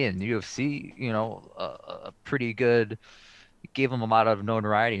MMA and UFC, a pretty good. It gave him a lot of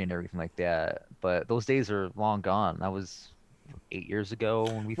notoriety and everything like that. But those days are long gone. That was 8 years ago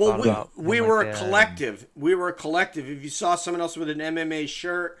when we Well, thought about we him like were a that. collective. We were a collective. If you saw someone else with an MMA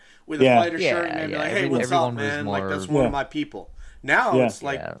shirt, with a Yeah. fighter shirt, and they'd be Yeah, like, yeah. "Hey, what's Everyone up, was man? Like that's more- one Yeah. of my people." Now Yeah. it's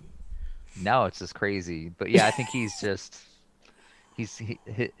like, Yeah. Now it's just crazy. But yeah, I think he's just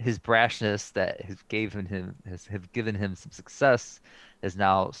his brashness that has given him some success has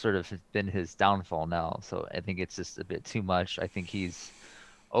now sort of been his downfall now. So I think it's just a bit too much. I think he's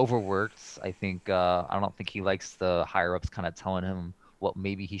overworked. I think I don't think he likes the higher ups kind of telling him what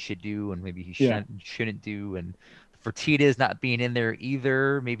maybe he should do and maybe he Yeah. shouldn't do. And Fertitta's not being in there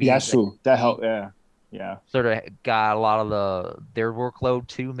either. Maybe Yeah, that's true. That he helped. Yeah. Yeah. sort of got a lot of their workload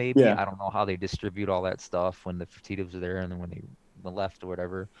too. Maybe Yeah. I don't know how they distribute all that stuff when the Fertittas are there and then when they left or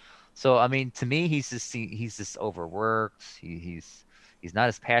whatever. So I mean, to me, he's just overworked. He's not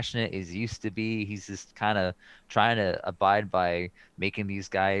as passionate as he used to be. He's just kind of trying to abide by making these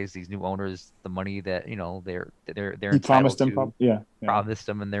guys, these new owners, the money that they're He entitled promised them. to, Yeah. Yeah. promised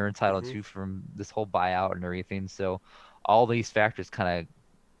them, and they're entitled Mhm. to from this whole buyout and everything. So all these factors kind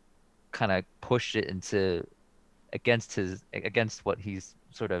of pushed it into against what he's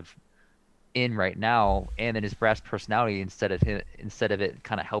sort of in right now, and then his brass personality instead of it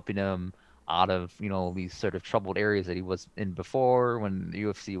kind of helping him out of these sort of troubled areas that he was in before when the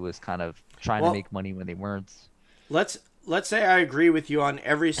UFC was kind of trying Well- to make money when they weren't. let's say I agree with you on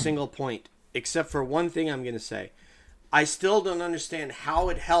every single point, except for one thing I'm going to say. I still don't understand how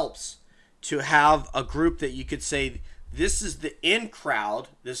it helps to have a group that you could say, this is the in crowd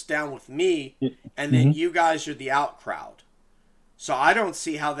that's down with me, and then you guys are the out crowd. So I don't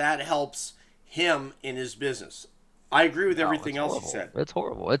see how that helps him in his business. I agree with everything else you said. It's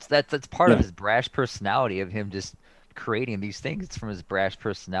horrible. That's part of Yeah. his brash personality of him just creating these things. It's from his brash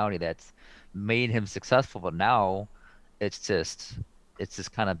personality that's made him successful. But now it's just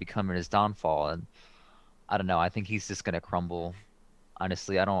kind of becoming his downfall. And I don't know. I think he's just gonna crumble.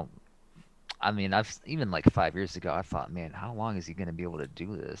 Honestly, I mean, I've even like 5 years ago, I thought, man, how long is he gonna be able to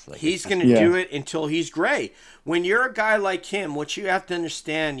do this? Like, He's it's going to Yeah. do it until he's gray. When you're a guy like him, what you have to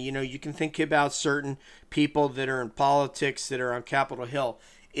understand, you can think about certain people that are in politics that are on Capitol Hill.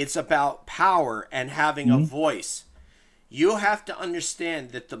 It's about power and having a voice. You have to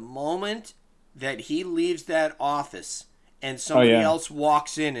understand that the moment that he leaves that office and somebody yeah. else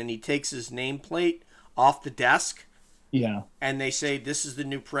walks in and he takes his nameplate off the desk Yeah. and they say, this is the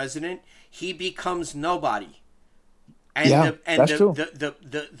new president, he becomes nobody. And Yeah, that's true.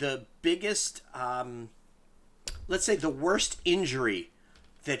 the biggest, let's say the worst injury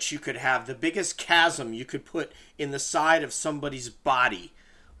that you could have, the biggest chasm you could put in the side of somebody's body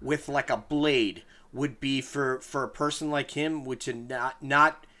with like a blade would be for a person like him, would to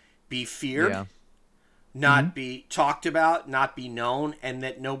not be feared, Yeah. not be talked about, not be known, and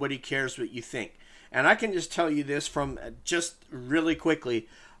that nobody cares what you think. And I can just tell you this from just really quickly.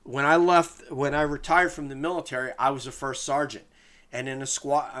 When I retired from the military, I was a first sergeant. And in a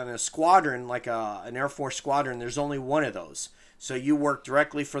squadron, like an Air Force squadron, there's only one of those. So you work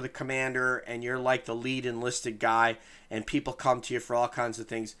directly for the commander, and you're like the lead enlisted guy, and people come to you for all kinds of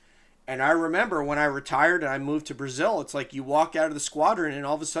things. And I remember when I retired and I moved to Brazil, it's like you walk out of the squadron, and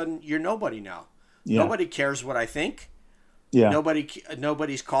all of a sudden, you're nobody now. Yeah. Nobody cares what I think. Yeah.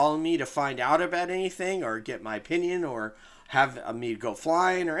 Nobody's calling me to find out about anything or get my opinion or have me go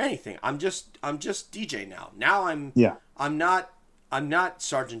flying or anything. I'm just DJ now. Now Yeah. I'm not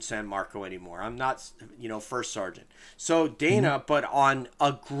Sergeant San Marco anymore. I'm not first sergeant. So Dana, but on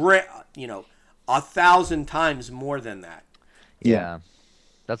a great 1,000 times more than that. Yeah,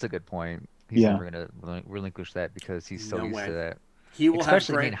 that's a good point. He's Yeah. never gonna relinquish that because he's so No used way. to that. He will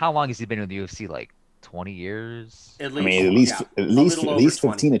Especially, have I great. mean, how long has he been in the UFC? Like 20 years. At I least, mean, at least yeah, at a least little at over least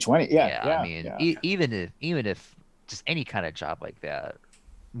 20. 15 to 20. Yeah. Yeah. I mean, yeah. even if just any kind of job like that,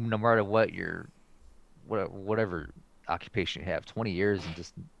 no matter what whatever occupation you have, 20 years and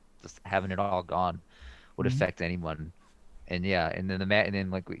just having it all gone would affect anyone. And yeah, and then and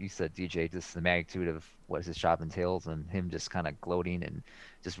then like what you said, DJ, just the magnitude of what his job entails, and him just kind of gloating and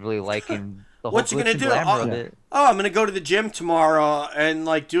just really liking the whole What's he glitz gonna and do? glamour of Yeah. it. Oh, I'm gonna go to the gym tomorrow and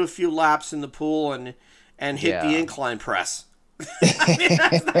like do a few laps in the pool and hit the Yeah. incline press. I mean,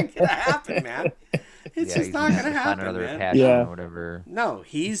 that's not gonna happen, man. It's Yeah, just he's not gonna have gonna to find happen, another man. passion Yeah. or whatever. No,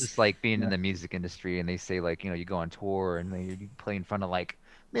 It's he's just like being in the music industry, and they say like you go on tour and you play in front of like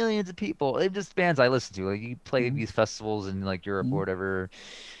millions of people. It just bands I listen to. Like you play these festivals in like Europe or whatever,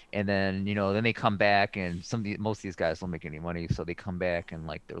 And then, then they come back, and most of these guys don't make any money, so they come back and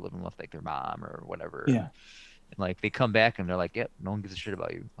like they're living with like their mom or whatever. Yeah. And like they come back and they're like, yep, no one gives a shit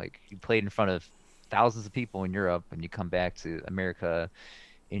about you. Like you played in front of thousands of people in Europe, and you come back to America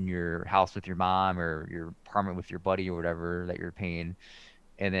in your house with your mom or your apartment with your buddy or whatever that you're paying,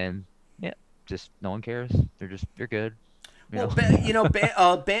 and then just no one cares. They're good. Well,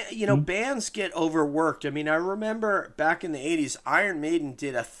 bands get overworked. I mean, I remember back in the 80s, Iron Maiden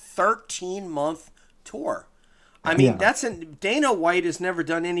did a 13-month tour. I mean, Dana White has never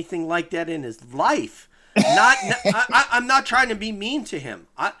done anything like that in his life. I'm not trying to be mean to him.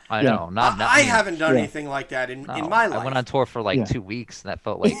 I know. I haven't done anything like that in my life. I went on tour for like 2 weeks, and that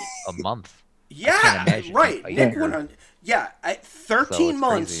felt like a month. Yeah, right. Nick went on. 13 So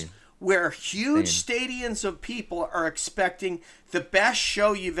months. crazy. Where huge stadiums of people are expecting the best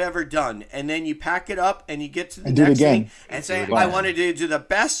show you've ever done, and then you pack it up and you get to the next thing and say, I wanted to do the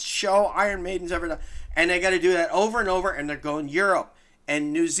best show Iron Maiden's ever done. And they got to do that over and over, and they're going Europe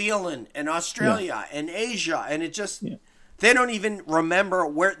and New Zealand and Australia and Asia, and it just, they don't even remember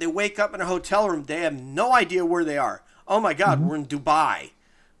where, they wake up in a hotel room, they have no idea where they are. Oh my God, we're in Dubai.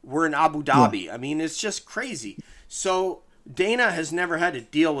 We're in Abu Dhabi. I mean, it's just crazy. So Dana has never had to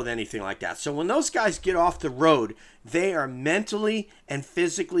deal with anything like that. So when those guys get off the road, they are mentally and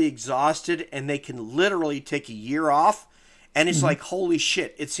physically exhausted, and they can literally take a year off. And it's like, holy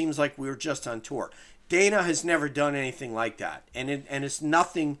shit, it seems like we were just on tour. Dana has never done anything like that. And it's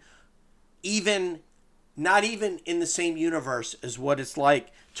nothing, not even in the same universe as what it's like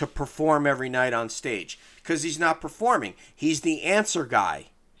to perform every night on stage. Because he's not performing. He's the answer guy.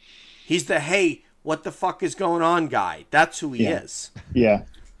 He's the, hey, what the fuck is going on guy. That's who he is. Yeah.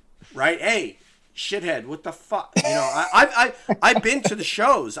 Right? Hey, shithead, what the fuck? I've been to the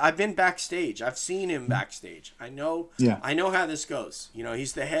shows. I've been backstage. I've seen him backstage. I know how this goes.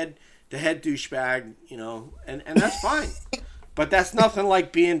 He's the head douchebag, and that's fine. But that's nothing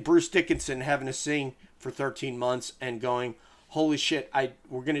like being Bruce Dickinson, having to sing for 13 months and going, holy shit,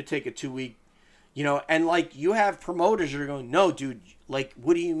 we're going to take a 2-week, and like you have promoters that are going, no, dude, like,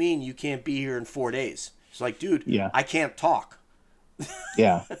 what do you mean you can't be here in 4 days? It's like, dude, I can't talk.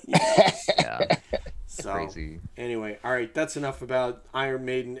 Yeah. It's So, crazy. Anyway, all right, that's enough about Iron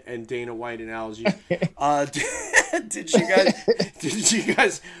Maiden and Dana White analogy. Did you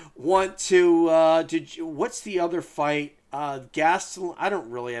guys want to? What's the other fight? Gastelum. I don't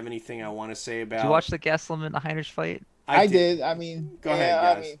really have anything I want to say about. Did you watch the Gastelum and the Heinrich fight? I did. I mean, go ahead,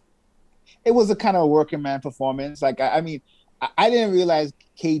 guys. I mean, it was a kind of working man performance. Like, I mean, I didn't realize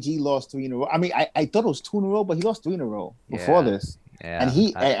KG lost 3 in a row. I mean, I thought it was 2 in a row, but he lost 3 in a row before this. Yeah,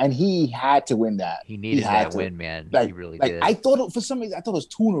 and he had to win that. He needed that win, man. Like, he really like, did. I thought for some reason it was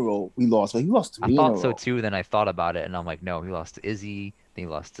 2 in a row we lost, but he lost 3 in a row. I thought so too. Then I thought about it, and I'm like, no, he lost to Izzy, then he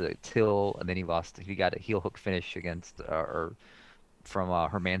lost to Till, and then he got a heel hook finish against from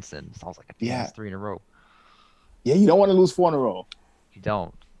Hermanson. So I was like, yeah, it's 3 in a row. Yeah, you don't want to lose 4 in a row. You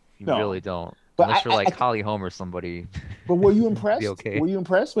don't. You No. really don't. But Unless you're like Holly Holm or somebody. But were you impressed? Okay. Were you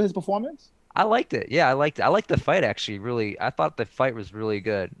impressed with his performance? I liked it. Yeah, I liked it. I liked the fight actually. Really, I thought the fight was really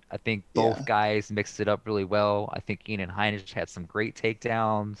good. I think both guys mixed it up really well. I think Ian Heinrich had some great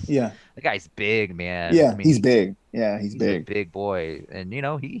takedowns. Yeah. The guy's big, man. Yeah, I mean, he's big. Yeah, he's a big. big boy, and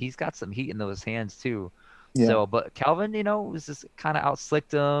he's got some heat in those hands too. Yeah. So, but Calvin, was just kind of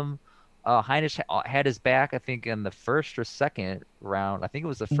outslicked him. Heinrich had his back, I think, in the first or second round. I think it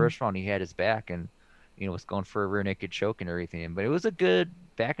was the first round he had his back, and was going for a rear naked choke and everything. But it was a good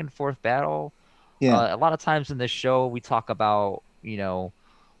back and forth battle. Yeah. A lot of times in this show, we talk about,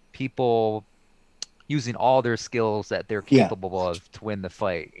 people using all their skills that they're capable of to win the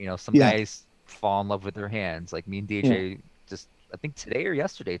fight. Some guys fall in love with their hands. Like me and DJ just, I think today or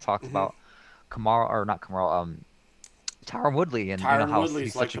yesterday, talked about Tyron Woodley and Tyron how Woodley's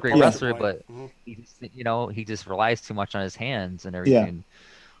he's like such a the great poster wrestler, boy. but he just relies too much on his hands and everything.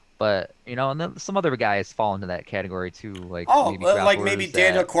 But and then some other guys fall into that category too, like maybe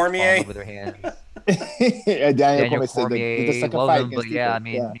Daniel Cormier with their hands. Daniel Cormier, the second love fight him, but against yeah, I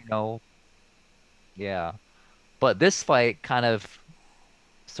Stipe. mean, But this fight kind of,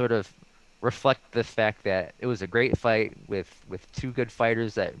 sort of, reflect the fact that it was a great fight with 2 good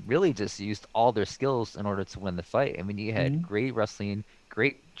fighters that really just used all their skills in order to win the fight. I mean, you had great wrestling,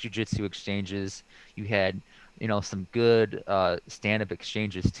 great jiu-jitsu exchanges. You had some good stand-up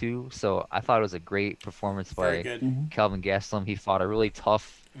exchanges too. So I thought it was a great performance by Kelvin Gastelum. He fought a really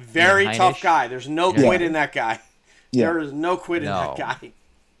tough, very Ian tough Heinisch. guy. There's no quit in that guy. There is no quit in that guy.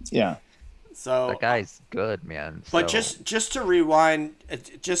 Yeah. So that guy's good, man. But So- just to rewind,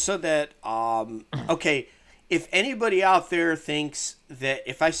 just so that okay, if anybody out there thinks that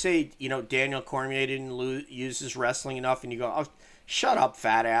if I say, Daniel Cormier didn't use his wrestling enough, and you go, oh, shut up,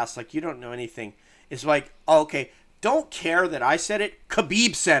 fat ass, like you don't know anything. It's like, oh, okay, don't care that I said it.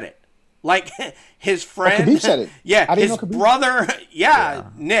 Khabib said it. Like his friend. Khabib said it. Yeah, his know Khabib. brother. Yeah,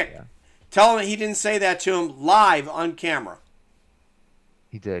 Nick. Yeah. Tell him he didn't say that to him live on camera.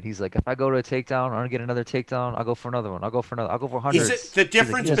 He did. He's like, if I go to a takedown, I'm gonna get another takedown. I'll go for another one. I'll go for another. I'll go for hundreds. The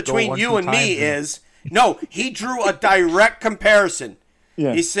difference between you and me is no. He drew a direct comparison.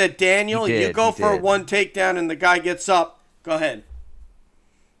 Yeah. He said, Daniel, you go for one takedown, and the guy gets up. Go ahead.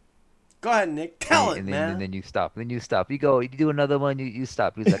 Go ahead, Nick. Tell it, man. And then you stop. Then you stop. You go. You do another one. You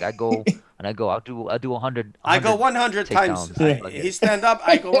stop. He's like, I go and I go. I'll do 100. I go 100 times. He stand up.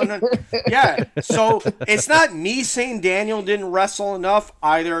 I go 100. Yeah. So it's not me saying Daniel didn't wrestle enough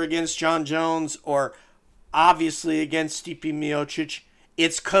either against John Jones or obviously against Stipe Miocic.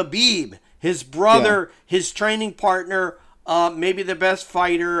 It's Khabib, his brother, his training partner, maybe the best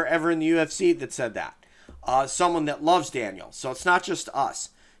fighter ever in the UFC that said that. Someone that loves Daniel. So it's not just us.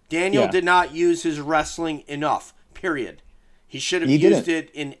 Daniel did not use his wrestling enough, period. He should have used it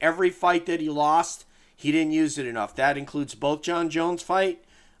in every fight that he lost. He didn't use it enough. That includes both John Jones fight.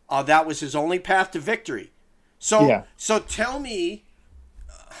 That was his only path to victory. So tell me,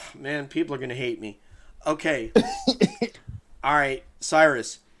 man, people are going to hate me. Okay. All right,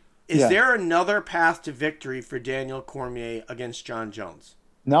 Cyrus. Is there another path to victory for Daniel Cormier against John Jones?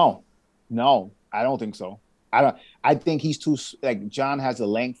 No, I don't think so. I think he's too, like, John has the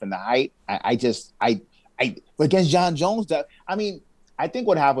length and the height. But against John Jones, I think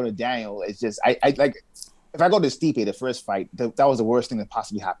what happened to Daniel is just, I like, if I go to Stipe, the first fight, that was the worst thing that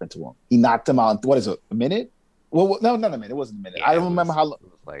possibly happened to him. He knocked him out in, what is it, a minute? Well, no, not a minute. It wasn't a minute. I don't remember how long. It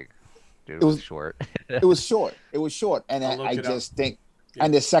was like, dude, it was short. It was short. And I just think,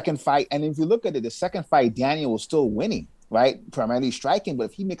 and the second fight, and if you look at it, the second fight, Daniel was still winning. Right, primarily striking, but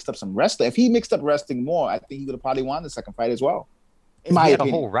if he mixed up some wrestling, if he mixed up wrestling more, I think he would have probably won the second fight as well. In my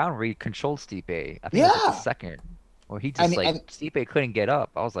opinion, a whole round where he controlled Stipe. I think it was like the second, where he just Stipe couldn't get up.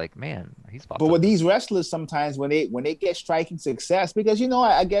 I was like, man, he's. But with these wrestlers, sometimes when they get striking success, because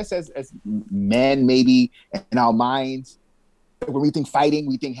I guess as men, maybe in our minds, when we think fighting,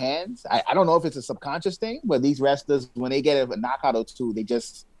 we think hands. I don't know if it's a subconscious thing, but these wrestlers, when they get a knockout or two,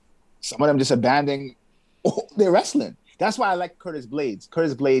 some of them just abandon their wrestling. That's why I like Curtis Blades.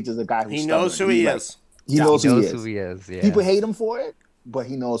 Curtis Blades is a guy who knows who he is. He knows who he is. Yeah. People hate him for it, but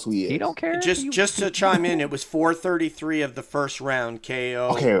he knows who he is. He don't care. Just to chime in, it was 4:33 of the first round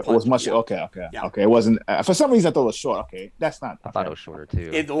KO. Okay, it was much. Okay. Yeah. Okay, it wasn't. For some reason, I thought it was short. Okay, that's not. I thought it was shorter too.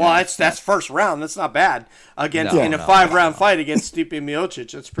 That's first round. That's not bad against in a 5-round fight against Stipe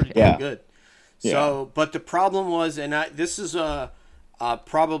Miocic. That's pretty damn good. So, but the problem was, and this is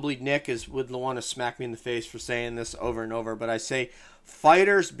probably Nick would want to smack me in the face for saying this over and over, but I say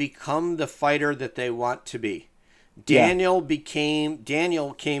fighters become the fighter that they want to be. Daniel came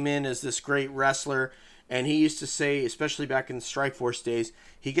in as this great wrestler, and he used to say, especially back in the Strikeforce days,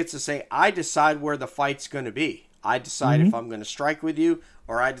 he gets to say, I decide where the fight's going to be. I decide if I'm going to strike with you,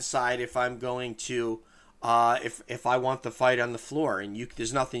 or I decide if I'm going to, if I want the fight on the floor, and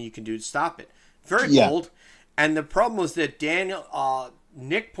there's nothing you can do to stop it. Very bold. And the problem was that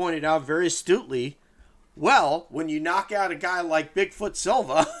Nick pointed out very astutely, well, when you knock out a guy like Bigfoot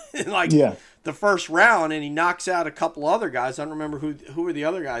Silva in the first round, and he knocks out a couple other guys, I don't remember who were the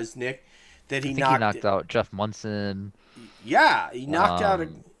other guys, Nick, that he knocked out Jeff Munson. Yeah, he knocked out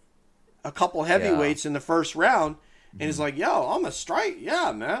a couple heavyweights in the first round, and he's like, yo, I'm a strike.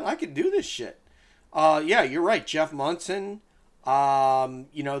 Yeah, man, I can do this shit. Yeah, you're right, Jeff Munson.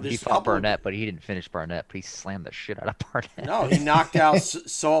 There's he fought Barnett, but he didn't finish Barnett. But he slammed the shit out of Barnett. No, he knocked out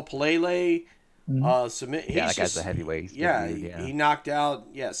Saul Pelele. That guy's a heavyweight. He knocked out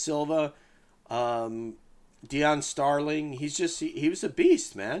Silva, Deion Starling. He was a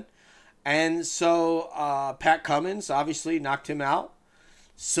beast, man. And so Pat Cummins obviously knocked him out.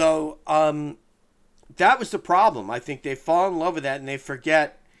 So that was the problem. I think they fall in love with that and they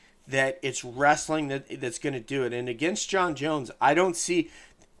forget that it's wrestling that's going to do it. And against John Jones, I don't see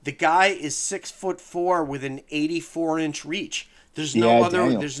the guy is 6'4" with an 84-inch reach. There's no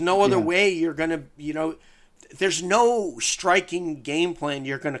other way you're going to, there's no striking game plan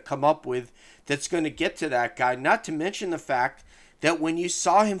you're going to come up with that's going to get to that guy. Not to mention the fact that when you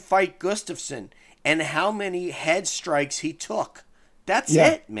saw him fight Gustafsson and how many head strikes he took, that's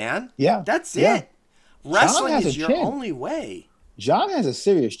it, man. Yeah. That's it. Wrestling is your only way. John has a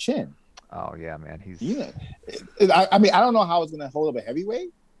serious chin. Oh yeah, man. He's. I don't know how it's gonna hold up a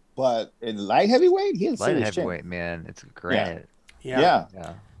heavyweight, but in light heavyweight, he has a serious heavyweight, chin. Man. It's granite. Yeah.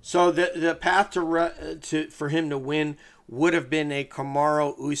 So the path to for him to win would have been a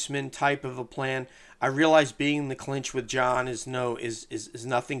Kamaru Usman type of a plan. I realize being in the clinch with John is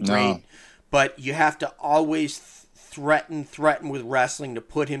nothing great, but you have to always threaten with wrestling to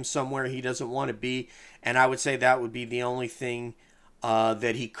put him somewhere he doesn't want to be, and I would say that would be the only thing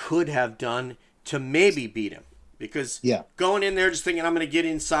that he could have done to maybe beat him. Because going in there just thinking I'm going to get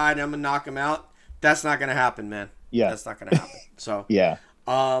inside and I'm going to knock him out, that's not going to happen, man. Yeah. That's not going to happen. So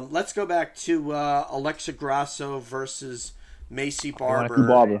let's go back to Alexa Grasso versus Macy Barber.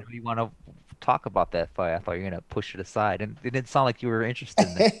 Do you want to talk about that fight? I thought you were going to push it aside, and it didn't sound like you were interested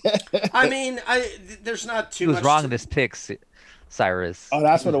in it. I mean, there's not too much. He was wrong in this pick, Cyrus. Oh,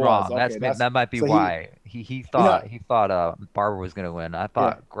 that's what it was. Okay, that might be so why he thought Barber was going to win. I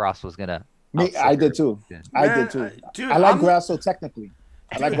thought Grasso was going to. I did too. Dude, I like Grasso technically.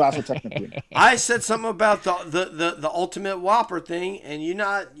 I said something about the Ultimate Whopper thing, and you're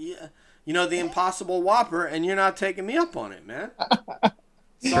not, the Impossible Whopper, and you're not taking me up on it, man.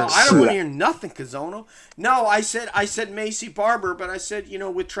 So I don't want to hear nothing, Kazono. No, I said Macy Barber, but I said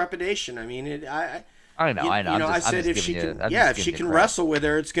with trepidation. I mean, I know. I said if she can wrestle with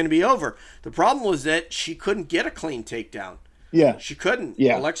her, it's going to be over. The problem was that she couldn't get a clean takedown. Yeah, she couldn't.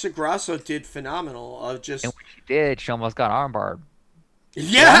 Yeah, Alexa Grasso did phenomenal. And when she did, she almost got armbarred.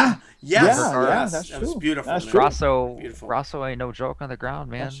 Yeah, that's true. That was beautiful. That's Grasso ain't no joke on the ground,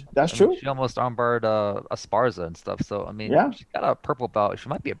 man. That's true. She almost armbarred Esparza and stuff. So I mean, she's got a purple belt. She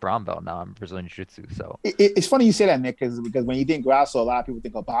might be a brown belt now in Brazilian Jiu-Jitsu. So it's funny you say that, Nick, because when you think Grasso, a lot of people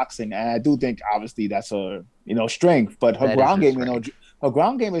think of boxing, and I do think obviously that's her strength, but her ground game, her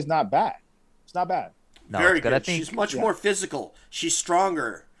ground game is not bad. It's not bad. No, very good. She's much more physical. She's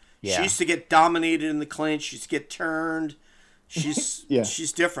stronger. Yeah. She used to get dominated in the clinch. She used to get turned. She's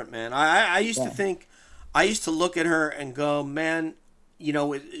she's different, man. I used to think, I used to look at her and go, man,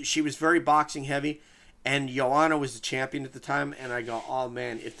 she was very boxing heavy, and Joanna was the champion at the time, and I go, oh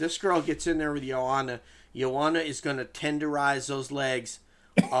man, if this girl gets in there with Joanna is going to tenderize those legs.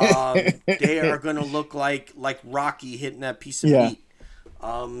 They are going to look like Rocky hitting that piece of meat.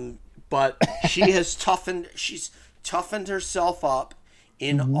 But she's toughened herself up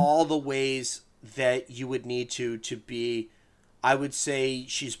in all the ways that you would need to be. I would say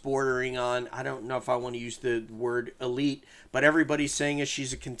she's bordering on, I don't know if I want to use the word elite, but everybody's saying is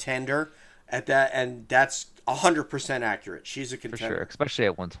she's a contender at that, and that's 100% accurate. She's a contender. For sure, especially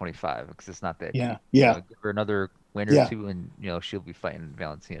at 125, because it's not that deep. Give her another win or two, and she'll be fighting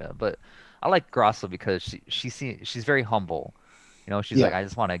Valentina. But I like Grasso because she's very humble. She's like, I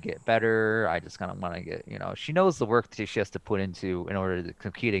just want to get better. I just kind of want to get, she knows the work that she has to put into in order to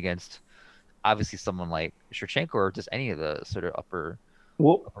compete against, obviously, someone like Shevchenko or just any of the sort of upper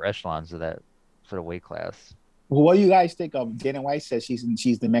echelons of that sort of weight class. Well, what do you guys think of Dana White says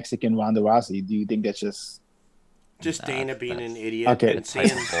she's the Mexican Ronda Rousey? Do you think that's just Dana being an idiot and seeing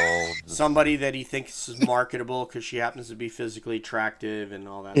somebody that he thinks is marketable because she happens to be physically attractive and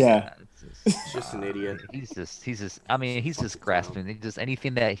all that stuff? It's just an idiot. He's just grasping. He just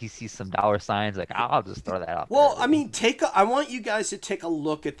anything that he sees some dollar signs, like I'll just throw that out. Well, there. I mean, I want you guys to take a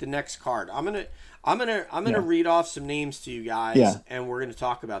look at the next card. I'm gonna read off some names to you guys, and we're gonna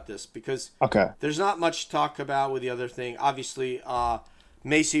talk about this because there's not much to talk about with the other thing. Obviously,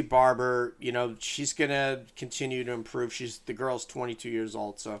 Macy Barber, she's gonna continue to improve. The girl's 22 years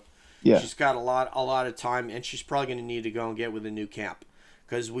old, so she's got a lot of time, and she's probably gonna need to go and get with a new camp,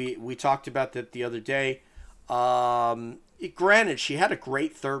 because we talked about that the other day. Granted, she had a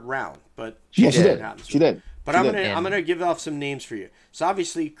great third round, but she did. But I'm gonna give off some names for you. So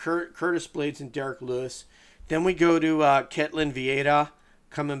obviously Curtis Blades and Derek Lewis. Then we go to Ketlin Vieira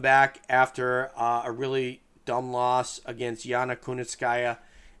coming back after a really dumb loss against Yana Kunitskaya.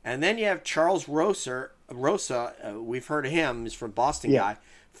 And then you have Charles Rosa, we've heard of him, he's from Boston guy,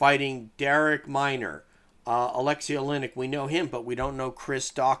 fighting Derek Minor. Alexei Oleinik, we know him, but we don't know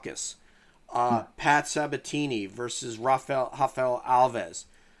Chris Daukaus. Pat Sabatini versus Rafael Alves.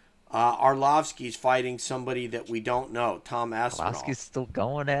 Arlovsky's fighting somebody that we don't know, Tom Aspinall. Arlovsky's still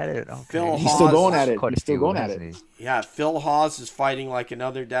going at it. Okay. He's still going at it. Yeah, Phil Hawes is fighting like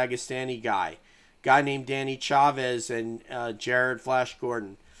another Dagestani guy named Danny Chavez and Jared Flash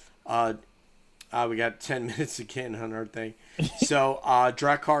Gordon. We got 10 minutes again on our thing. So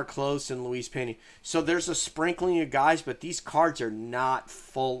Drakkar Klose and Luis Pena. So there's a sprinkling of guys, but these cards are not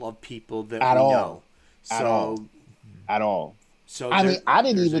full of people that we know. At all. So I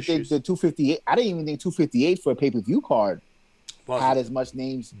didn't even think the 258. I didn't even think 258 for a pay-per-view card had as much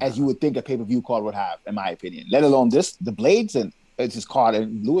names as you would think a pay-per-view card would have, in my opinion. Let alone the Blades and it's just card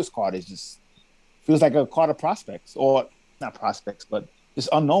and Lewis card is just feels like a card of prospects, or not prospects, but It's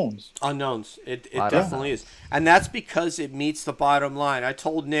unknowns. Unknowns. It Lot of definitely is, and that's because it meets the bottom line. I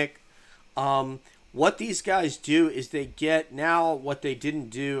told Nick, what these guys do is they get now what they didn't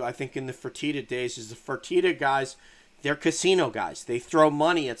do. I think in the Fertitta days is the Fertitta guys. They're casino guys. They throw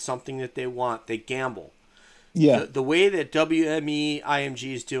money at something that they want. They gamble. Yeah. The way that WME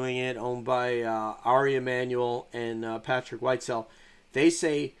IMG is doing it, owned by Ari Emanuel and Patrick Whitesell, they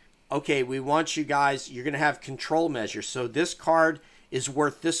say, okay, we want you guys, you're going to have control measures. So this card is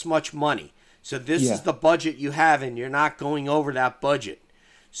worth this much money. So this Yeah. is the budget you have, and you're not going over that budget.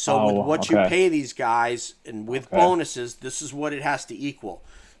 So with what you okay. pay these guys and with bonuses, this is what it has to equal.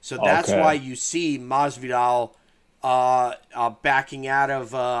 So that's Okay. why you see Masvidal backing out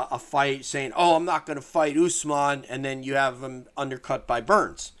of a fight, saying, "Oh, I'm not going to fight Usman," and then you have him undercut by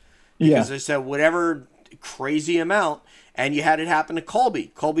Burns because they said whatever crazy amount, and you had it happen to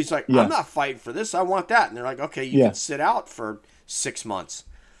Colby. Colby's like, Yeah. "I'm not fighting for this. I want that," and they're like, "Okay, you Yeah. can sit out for 6 months."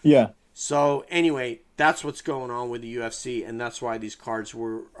 Yeah. So anyway, that's what's going on with the UFC, and that's why these cards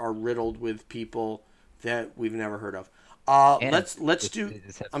are riddled with people that we've never heard of. And Let's they do.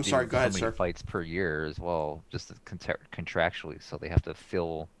 just have to I'm do sorry. Go so ahead, many sir. fights per year as well, just contractually, so they have to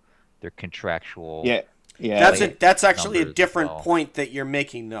fill their contractual. Yeah. Yeah. That's actually a numbers as different well. point that you're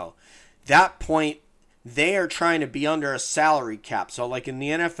making, though. That point, they are trying to be under a salary cap. So, like in the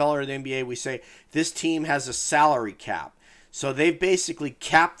NFL or the NBA, we say this team has a salary cap. So they've basically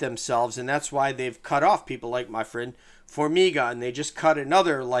capped themselves, and that's why they've cut off people like my friend Formiga, and they just cut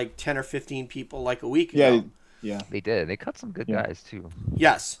another like 10 or 15 people like a week ago. Yeah. Yeah. They did. They cut some good Yeah. guys too.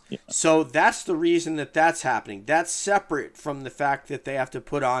 Yes. So that's the reason that that's happening. That's separate from the fact that they have to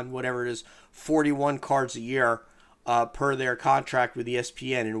put on whatever it is, 41 cards a year per their contract with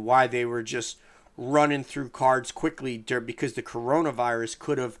ESPN, and why they were just running through cards quickly because the coronavirus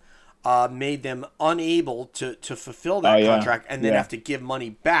could have made them unable to fulfill that contract and then have to give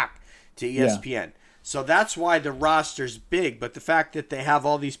money back to ESPN. So that's why the roster's big, but the fact that they have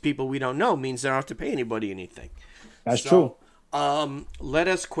all these people we don't know means they don't have to pay anybody anything. That's true. Let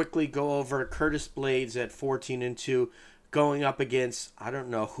us quickly go over Curtis Blades at 14-2, going up against, I don't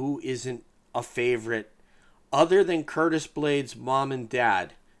know who isn't a favorite other than Curtis Blades' mom and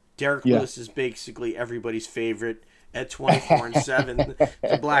dad. Derek Lewis is basically everybody's favorite at 24-7.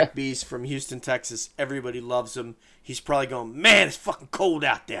 The Black Beast from Houston, Texas. Everybody loves him. He's probably going, man, it's fucking cold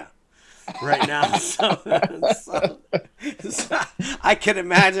out there right now. So I can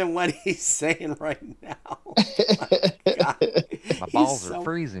imagine what he's saying right now. My balls are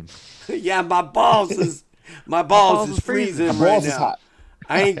freezing. Yeah, my balls is freezing My right balls is now. hot.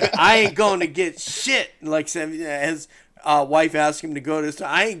 I ain't going to get shit. Like his wife asked him to go to this.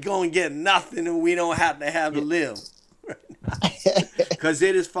 I ain't going to get nothing, and we don't have to live. Because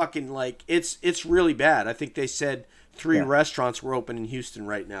it is fucking like it's really bad. I think they said 3 restaurants were open in Houston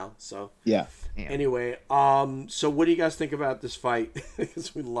right now. So Yeah. anyway, so what do you guys think about this fight?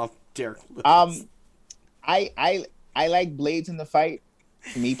 Because we love Derek Lewis. I like Blades in the fight.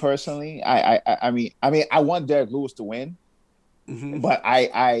 Me personally, I mean, I want Derek Lewis to win, but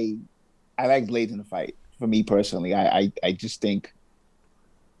I like Blades in the fight. For me personally, I just think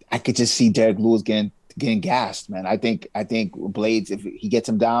I could just see Derek Lewis getting gassed, man. I think Blades, if he gets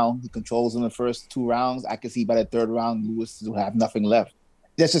him down, he controls him the first 2 rounds. I could see by the 3rd round, Lewis will have nothing left.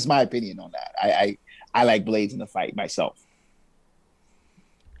 That's just my opinion on that. I like Blades in the fight myself,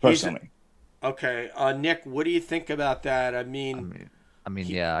 personally. Okay, Nick, what do you think about that? I mean,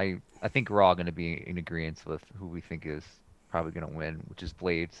 Yeah, I think we're all going to be in agreement with who we think is probably going to win, which is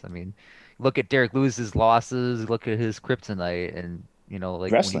Blades. I mean, look at Derek Lewis's losses, look at his kryptonite, and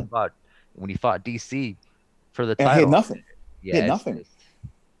like Wrestling. when he fought DC for the And title. he had nothing. Yeah, He had it's nothing. just-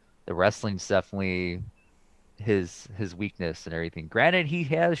 the wrestling's definitely his weakness and everything. Granted, he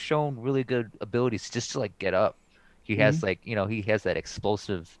has shown really good abilities just to like get up. He has he has that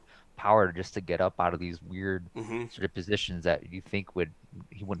explosive power just to get up out of these weird sort of positions that you think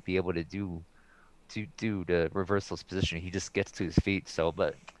he wouldn't be able to do to reverse those positions. He just gets to his feet. So,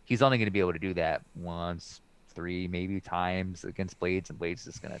 but he's only going to be able to do that once, 3 maybe times against Blades, and Blades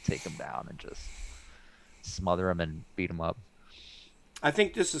is going to take him down and just smother him and beat him up. I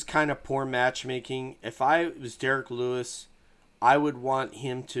think this is kind of poor matchmaking. If I was Derek Lewis, I would want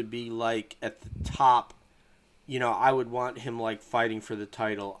him to be like at the top. I would want him like fighting for the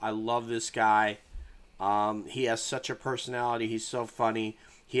title. I love this guy. He has such a personality. He's so funny.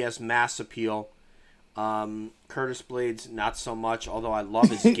 He has mass appeal. Curtis Blades, not so much, although I love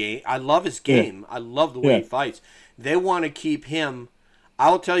his game. I love his game. I love the way he fights. They want to keep him.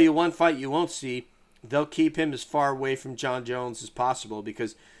 I'll tell you one fight you won't see. They'll keep him as far away from John Jones as possible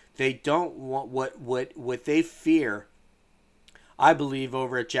because they don't want what they fear. I believe,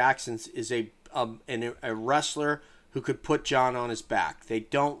 over at Jackson's is a wrestler who could put John on his back. They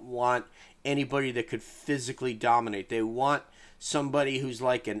don't want anybody that could physically dominate. They want somebody who's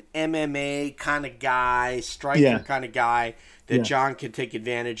like an MMA kind of guy, striker kind of guy that John could take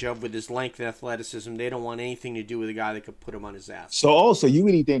advantage of with his length and athleticism. They don't want anything to do with a guy that could put him on his ass. So also, you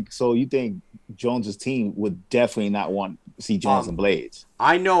think Jones's team would definitely not want to see Jones and Blades?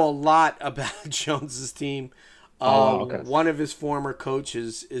 I know a lot about Jones's team. Okay. One of his former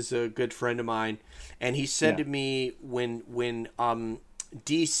coaches is a good friend of mine, and he said to me when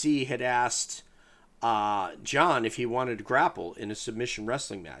DC had asked John if he wanted to grapple in a submission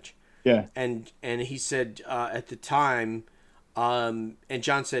wrestling match. Yeah. And he said at the time, and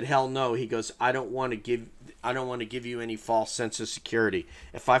John said, "Hell no." He goes, I don't want to give you any false sense of security.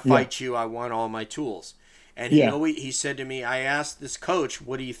 If I fight you, I want all my tools. And he said to me, I asked this coach,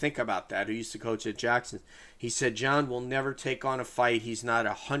 what do you think about that? Who used to coach at Jackson? He said, John will never take on a fight he's not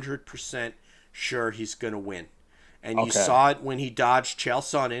 100% sure he's going to win. And you saw it when he dodged Chael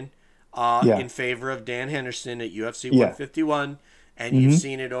Sonnen in favor of Dan Henderson at UFC 151, and you've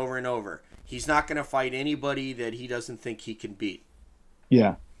seen it over and over. He's not going to fight anybody that he doesn't think he can beat.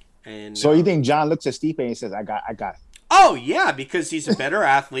 Yeah. And so you think John looks at Stipe and says, I got it. Oh, yeah, because he's a better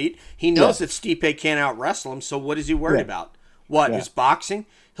athlete. He knows that Stipe can't out-wrestle him, so what is he worried about? What, his boxing?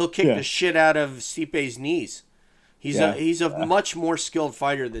 He'll kick the shit out of Stipe's knees. He's a much more skilled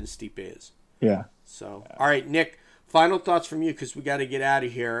fighter than Stipe is. Yeah. So, all right, Nick, final thoughts from you because we got to get out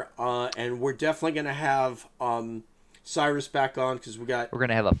of here. And we're definitely going to have Cyrus back on because we'll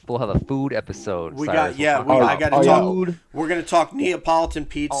have a food episode. We Cyrus got will talk I got to about talk. food. We're going to talk Neapolitan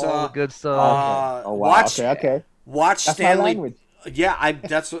pizza. All the good stuff. Wow. Okay. Watch That's Stanley. my language. Yeah,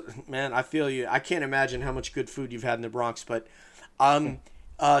 that's what, man. I feel you. I can't imagine how much good food you've had in the Bronx, but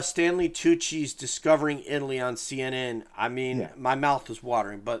Stanley Tucci's Discovering Italy on CNN. I mean, my mouth is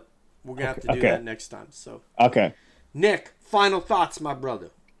watering, but we're gonna have to do that next time. So Nick, final thoughts, my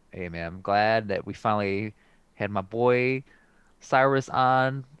brother. Hey man, I'm glad that we finally had my boy Cyrus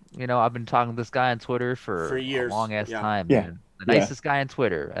on. You know, I've been talking to this guy on Twitter for years. A long ass time, Yeah. man. The nicest guy on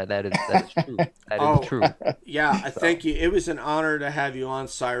Twitter. That is true. That is true. Yeah, thank you. It was an honor to have you on,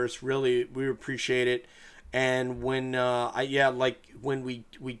 Cyrus. Really, we appreciate it. And when when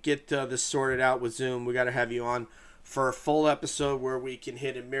we get this sorted out with Zoom, we got to have you on for a full episode where we can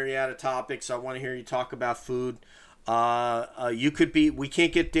hit a myriad of topics. I want to hear you talk about food. We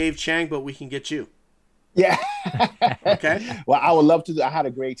can't get Dave Chang, but we can get you. Yeah. Okay. Well, I would love to. I had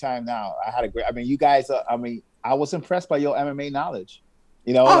a great time now. I mean, you guys, I was impressed by your MMA knowledge.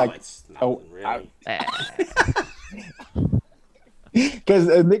 You know, it's nothing really.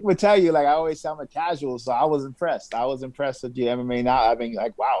 Because Nick would tell you, like, I always sound casual, so I was impressed. I was impressed with your MMA now. I mean,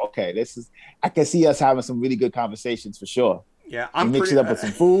 like, wow, okay, I can see us having some really good conversations for sure. Yeah, mix it up with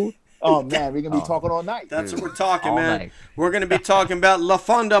some food. Oh man, we're gonna be talking all night. That's what we're talking, All man. night. We're gonna be talking about La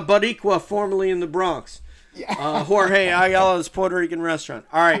Fonda Boricua, formerly in the Bronx. Jorge Ayala's Puerto Rican restaurant.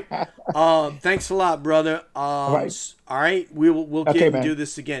 All right. Thanks a lot, brother. All right. We'll get and do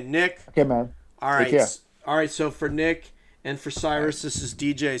this again. Nick. Okay, man. All right. All right. So for Nick and for Cyrus, this is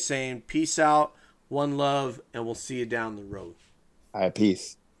DJ saying peace out, one love, and we'll see you down the road. All right.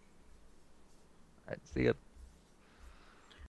 Peace. All right, see ya.